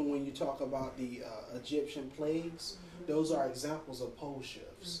 or even when you talk about the Egyptian plagues, those are examples of pole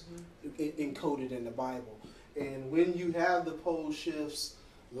shifts encoded in the Bible. And when you have the pole shifts,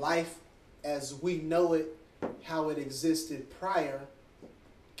 life as we know it, how it existed prior,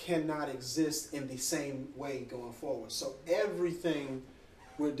 cannot exist in the same way going forward. So everything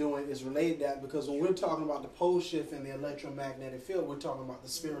we're doing is related to that, because when we're talking about the pole shift in the electromagnetic field, we're talking about the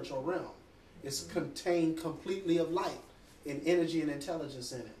spiritual realm. It's contained completely of light and energy and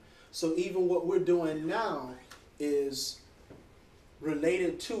intelligence in it. So even what we're doing now is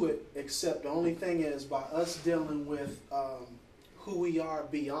related to it, except the only thing is by us dealing with who we are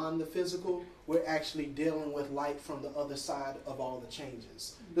beyond the physical, we're actually dealing with light from the other side of all the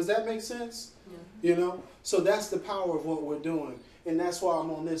changes. Does that make sense? Yeah. You know? So that's the power of what we're doing. And that's why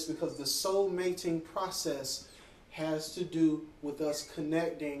I'm on this, because the soulmating process has to do with us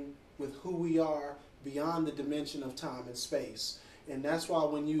connecting with who we are beyond the dimension of time and space. And that's why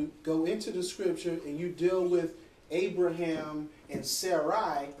when you go into the scripture and you deal with Abraham and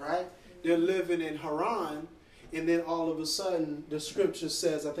Sarai, right? They're living in Haran, and then all of a sudden the scripture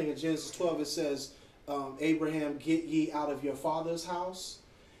says, I think in Genesis 12 it says, Abraham, get ye out of your father's house.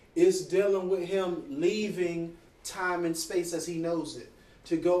 It's dealing with him leaving time and space as he knows it,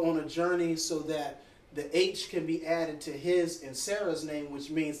 to go on a journey so that the H can be added to his and Sarah's name, which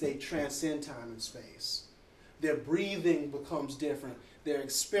means they transcend time and space. Their breathing becomes different. Their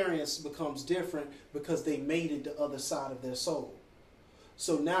experience becomes different because they made it the other side of their soul.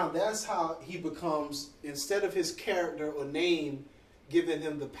 So now that's how he becomes, instead of his character or name giving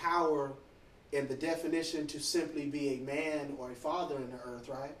him the power and the definition to simply be a man or a father in the earth,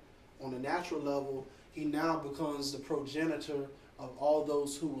 right? On a natural level, he now becomes the progenitor of all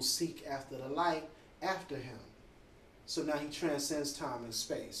those who will seek after the light after him. So now he transcends time and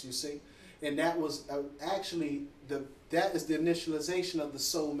space, you see? And that was actually, that is the initialization of the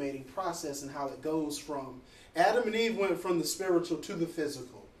soulmating process, and how it goes from, Adam and Eve went from the spiritual to the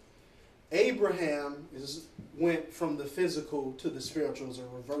physical. Abraham went from the physical to the spiritual as a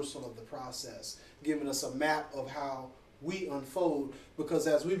reversal of the process, giving us a map of how we unfold, because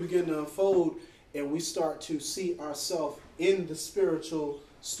as we begin to unfold and we start to see ourselves in the spiritual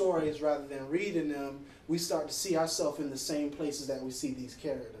stories rather than reading them, we start to see ourselves in the same places that we see these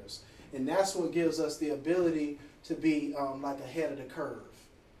characters. And that's what gives us the ability to be like ahead of the curve.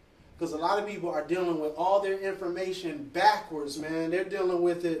 Because a lot of people are dealing with all their information backwards, man. They're dealing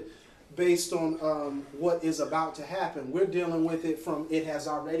with it based on what is about to happen. We're dealing with it from it has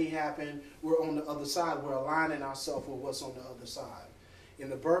already happened. We're on the other side. We're aligning ourselves with what's on the other side.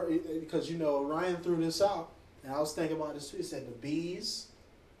 And the bird, because you know, Ryan threw this out, and I was thinking about this too. He said the bees,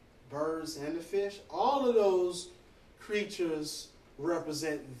 birds, and the fish, all of those creatures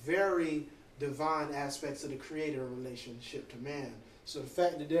represent very divine aspects of the creator relationship to man. So the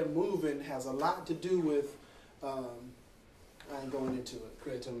fact that they're moving has a lot to do with, I ain't going into it.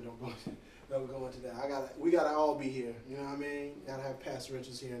 Craig told me don't go into that. We gotta all be here. You know what I mean? Gotta have Pastor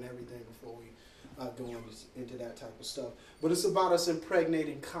Richards here and everything before we go into that type of stuff. But it's about us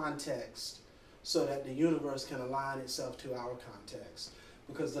impregnating context so that the universe can align itself to our context.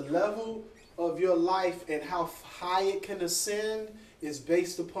 Because the level of your life and how high it can ascend is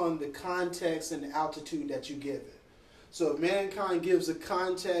based upon the context and the altitude that you give it. So if mankind gives a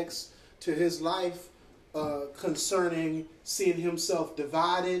context to his life concerning seeing himself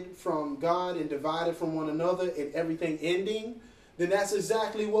divided from God and divided from one another and everything ending, then that's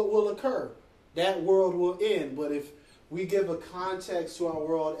exactly what will occur. That world will end. But if we give a context to our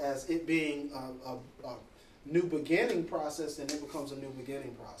world as it being new beginning process, then it becomes a new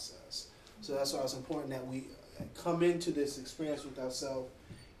beginning process. So that's why it's important that we come into this experience with ourselves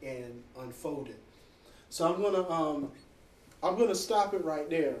and unfold it. So I'm gonna stop it right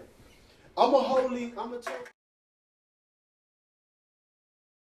there. I'm gonna tell.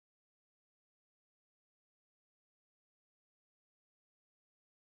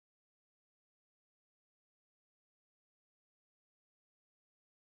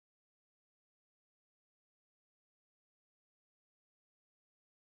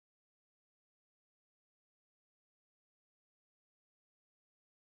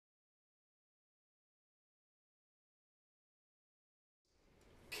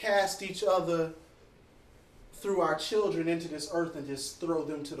 Cast each other through our children into this earth and just throw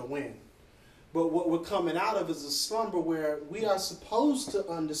them to the wind. But what we're coming out of is a slumber where we are supposed to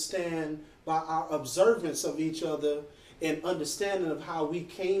understand by our observance of each other and understanding of how we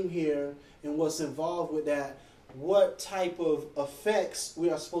came here and what's involved with that, what type of effects we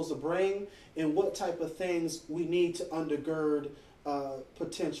are supposed to bring and what type of things we need to undergird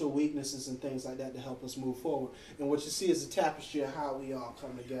potential weaknesses and things like that to help us move forward. And what you see is a tapestry of how we all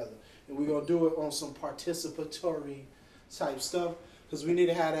come together. And we're going to do it on some participatory type stuff because we need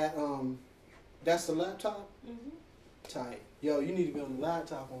to have that, that's the laptop? Mm-hmm. Tight. Yo, you need to be on the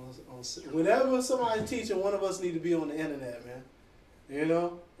laptop on whenever somebody's teaching, one of us need to be on the internet, man. You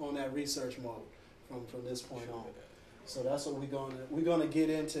know, on that research mode from this point on. So that's what we're gonna get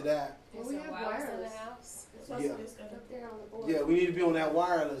into that. Well, we have wireless in the house. Yeah. Up there on the board. Yeah, we need to be on that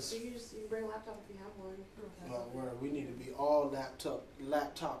wireless. So you bring a laptop if you have one. Where we need to be all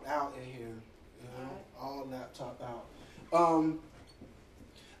laptop out in here. You know, all laptop out. I'm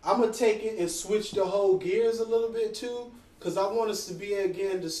gonna take it and switch the whole gears a little bit too, because I want us to be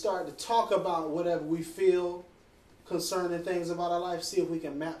again to start to talk about whatever we feel concerning things about our life. See if we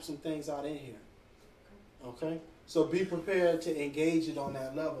can map some things out in here. Okay. So be prepared to engage it on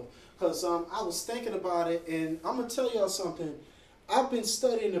that level. Because I was thinking about it, and I'm going to tell y'all something. I've been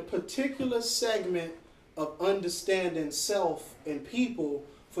studying a particular segment of understanding self and people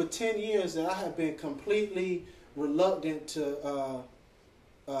for 10 years that I have been completely reluctant to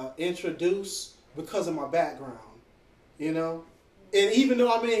introduce because of my background. You know? And even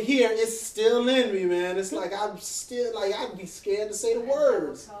though I'm in here, it's still in me, man. It's like I'd be scared to say the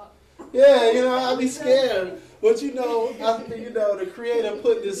words. Yeah, you know, I'd be scared. But you know, the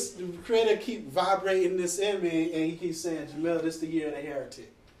creator keep vibrating this in me, and he keeps saying, Jamel, this is the year of the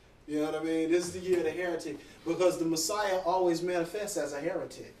heretic. You know what I mean? This is the year of the heretic. Because the Messiah always manifests as a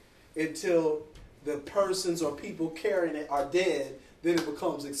heretic until the persons or people carrying it are dead, then it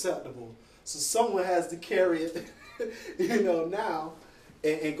becomes acceptable. So someone has to carry it, now,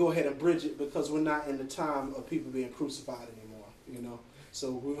 and go ahead and bridge it, because we're not in the time of people being crucified anymore,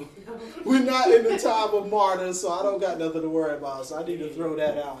 So we're not in the time of martyrs, so I don't got nothing to worry about. So I need to throw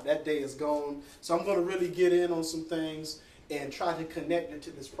that out. That day is gone. So I'm going to really get in on some things and try to connect it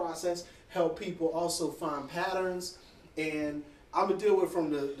to this process, help people also find patterns. And I'm going to deal with it from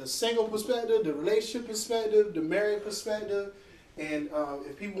the single perspective, the relationship perspective, the married perspective. And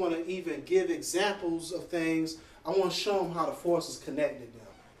if people want to even give examples of things, I want to show them how the forces connected them.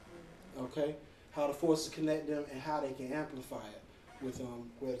 Okay? How the forces connect them and how they can amplify it with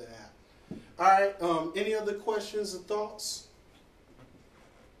where they're at. All right. Any other questions or thoughts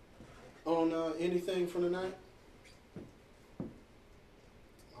on anything from the night?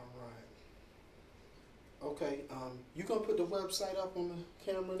 All right. Okay. You gonna put the website up on the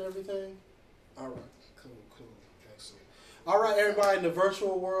camera and everything? All right. Cool. Excellent. All right, everybody in the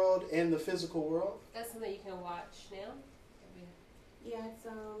virtual world and the physical world. That's something you can watch now. Yeah,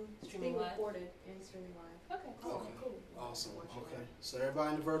 it's being recorded and streaming live. Okay. Okay. Cool. Awesome. Okay. So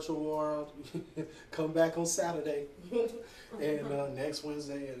everybody in the virtual world, come back on Saturday and next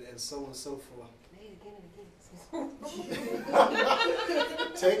Wednesday and so on and so forth. Again and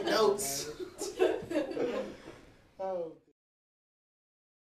again. Take notes. Oh.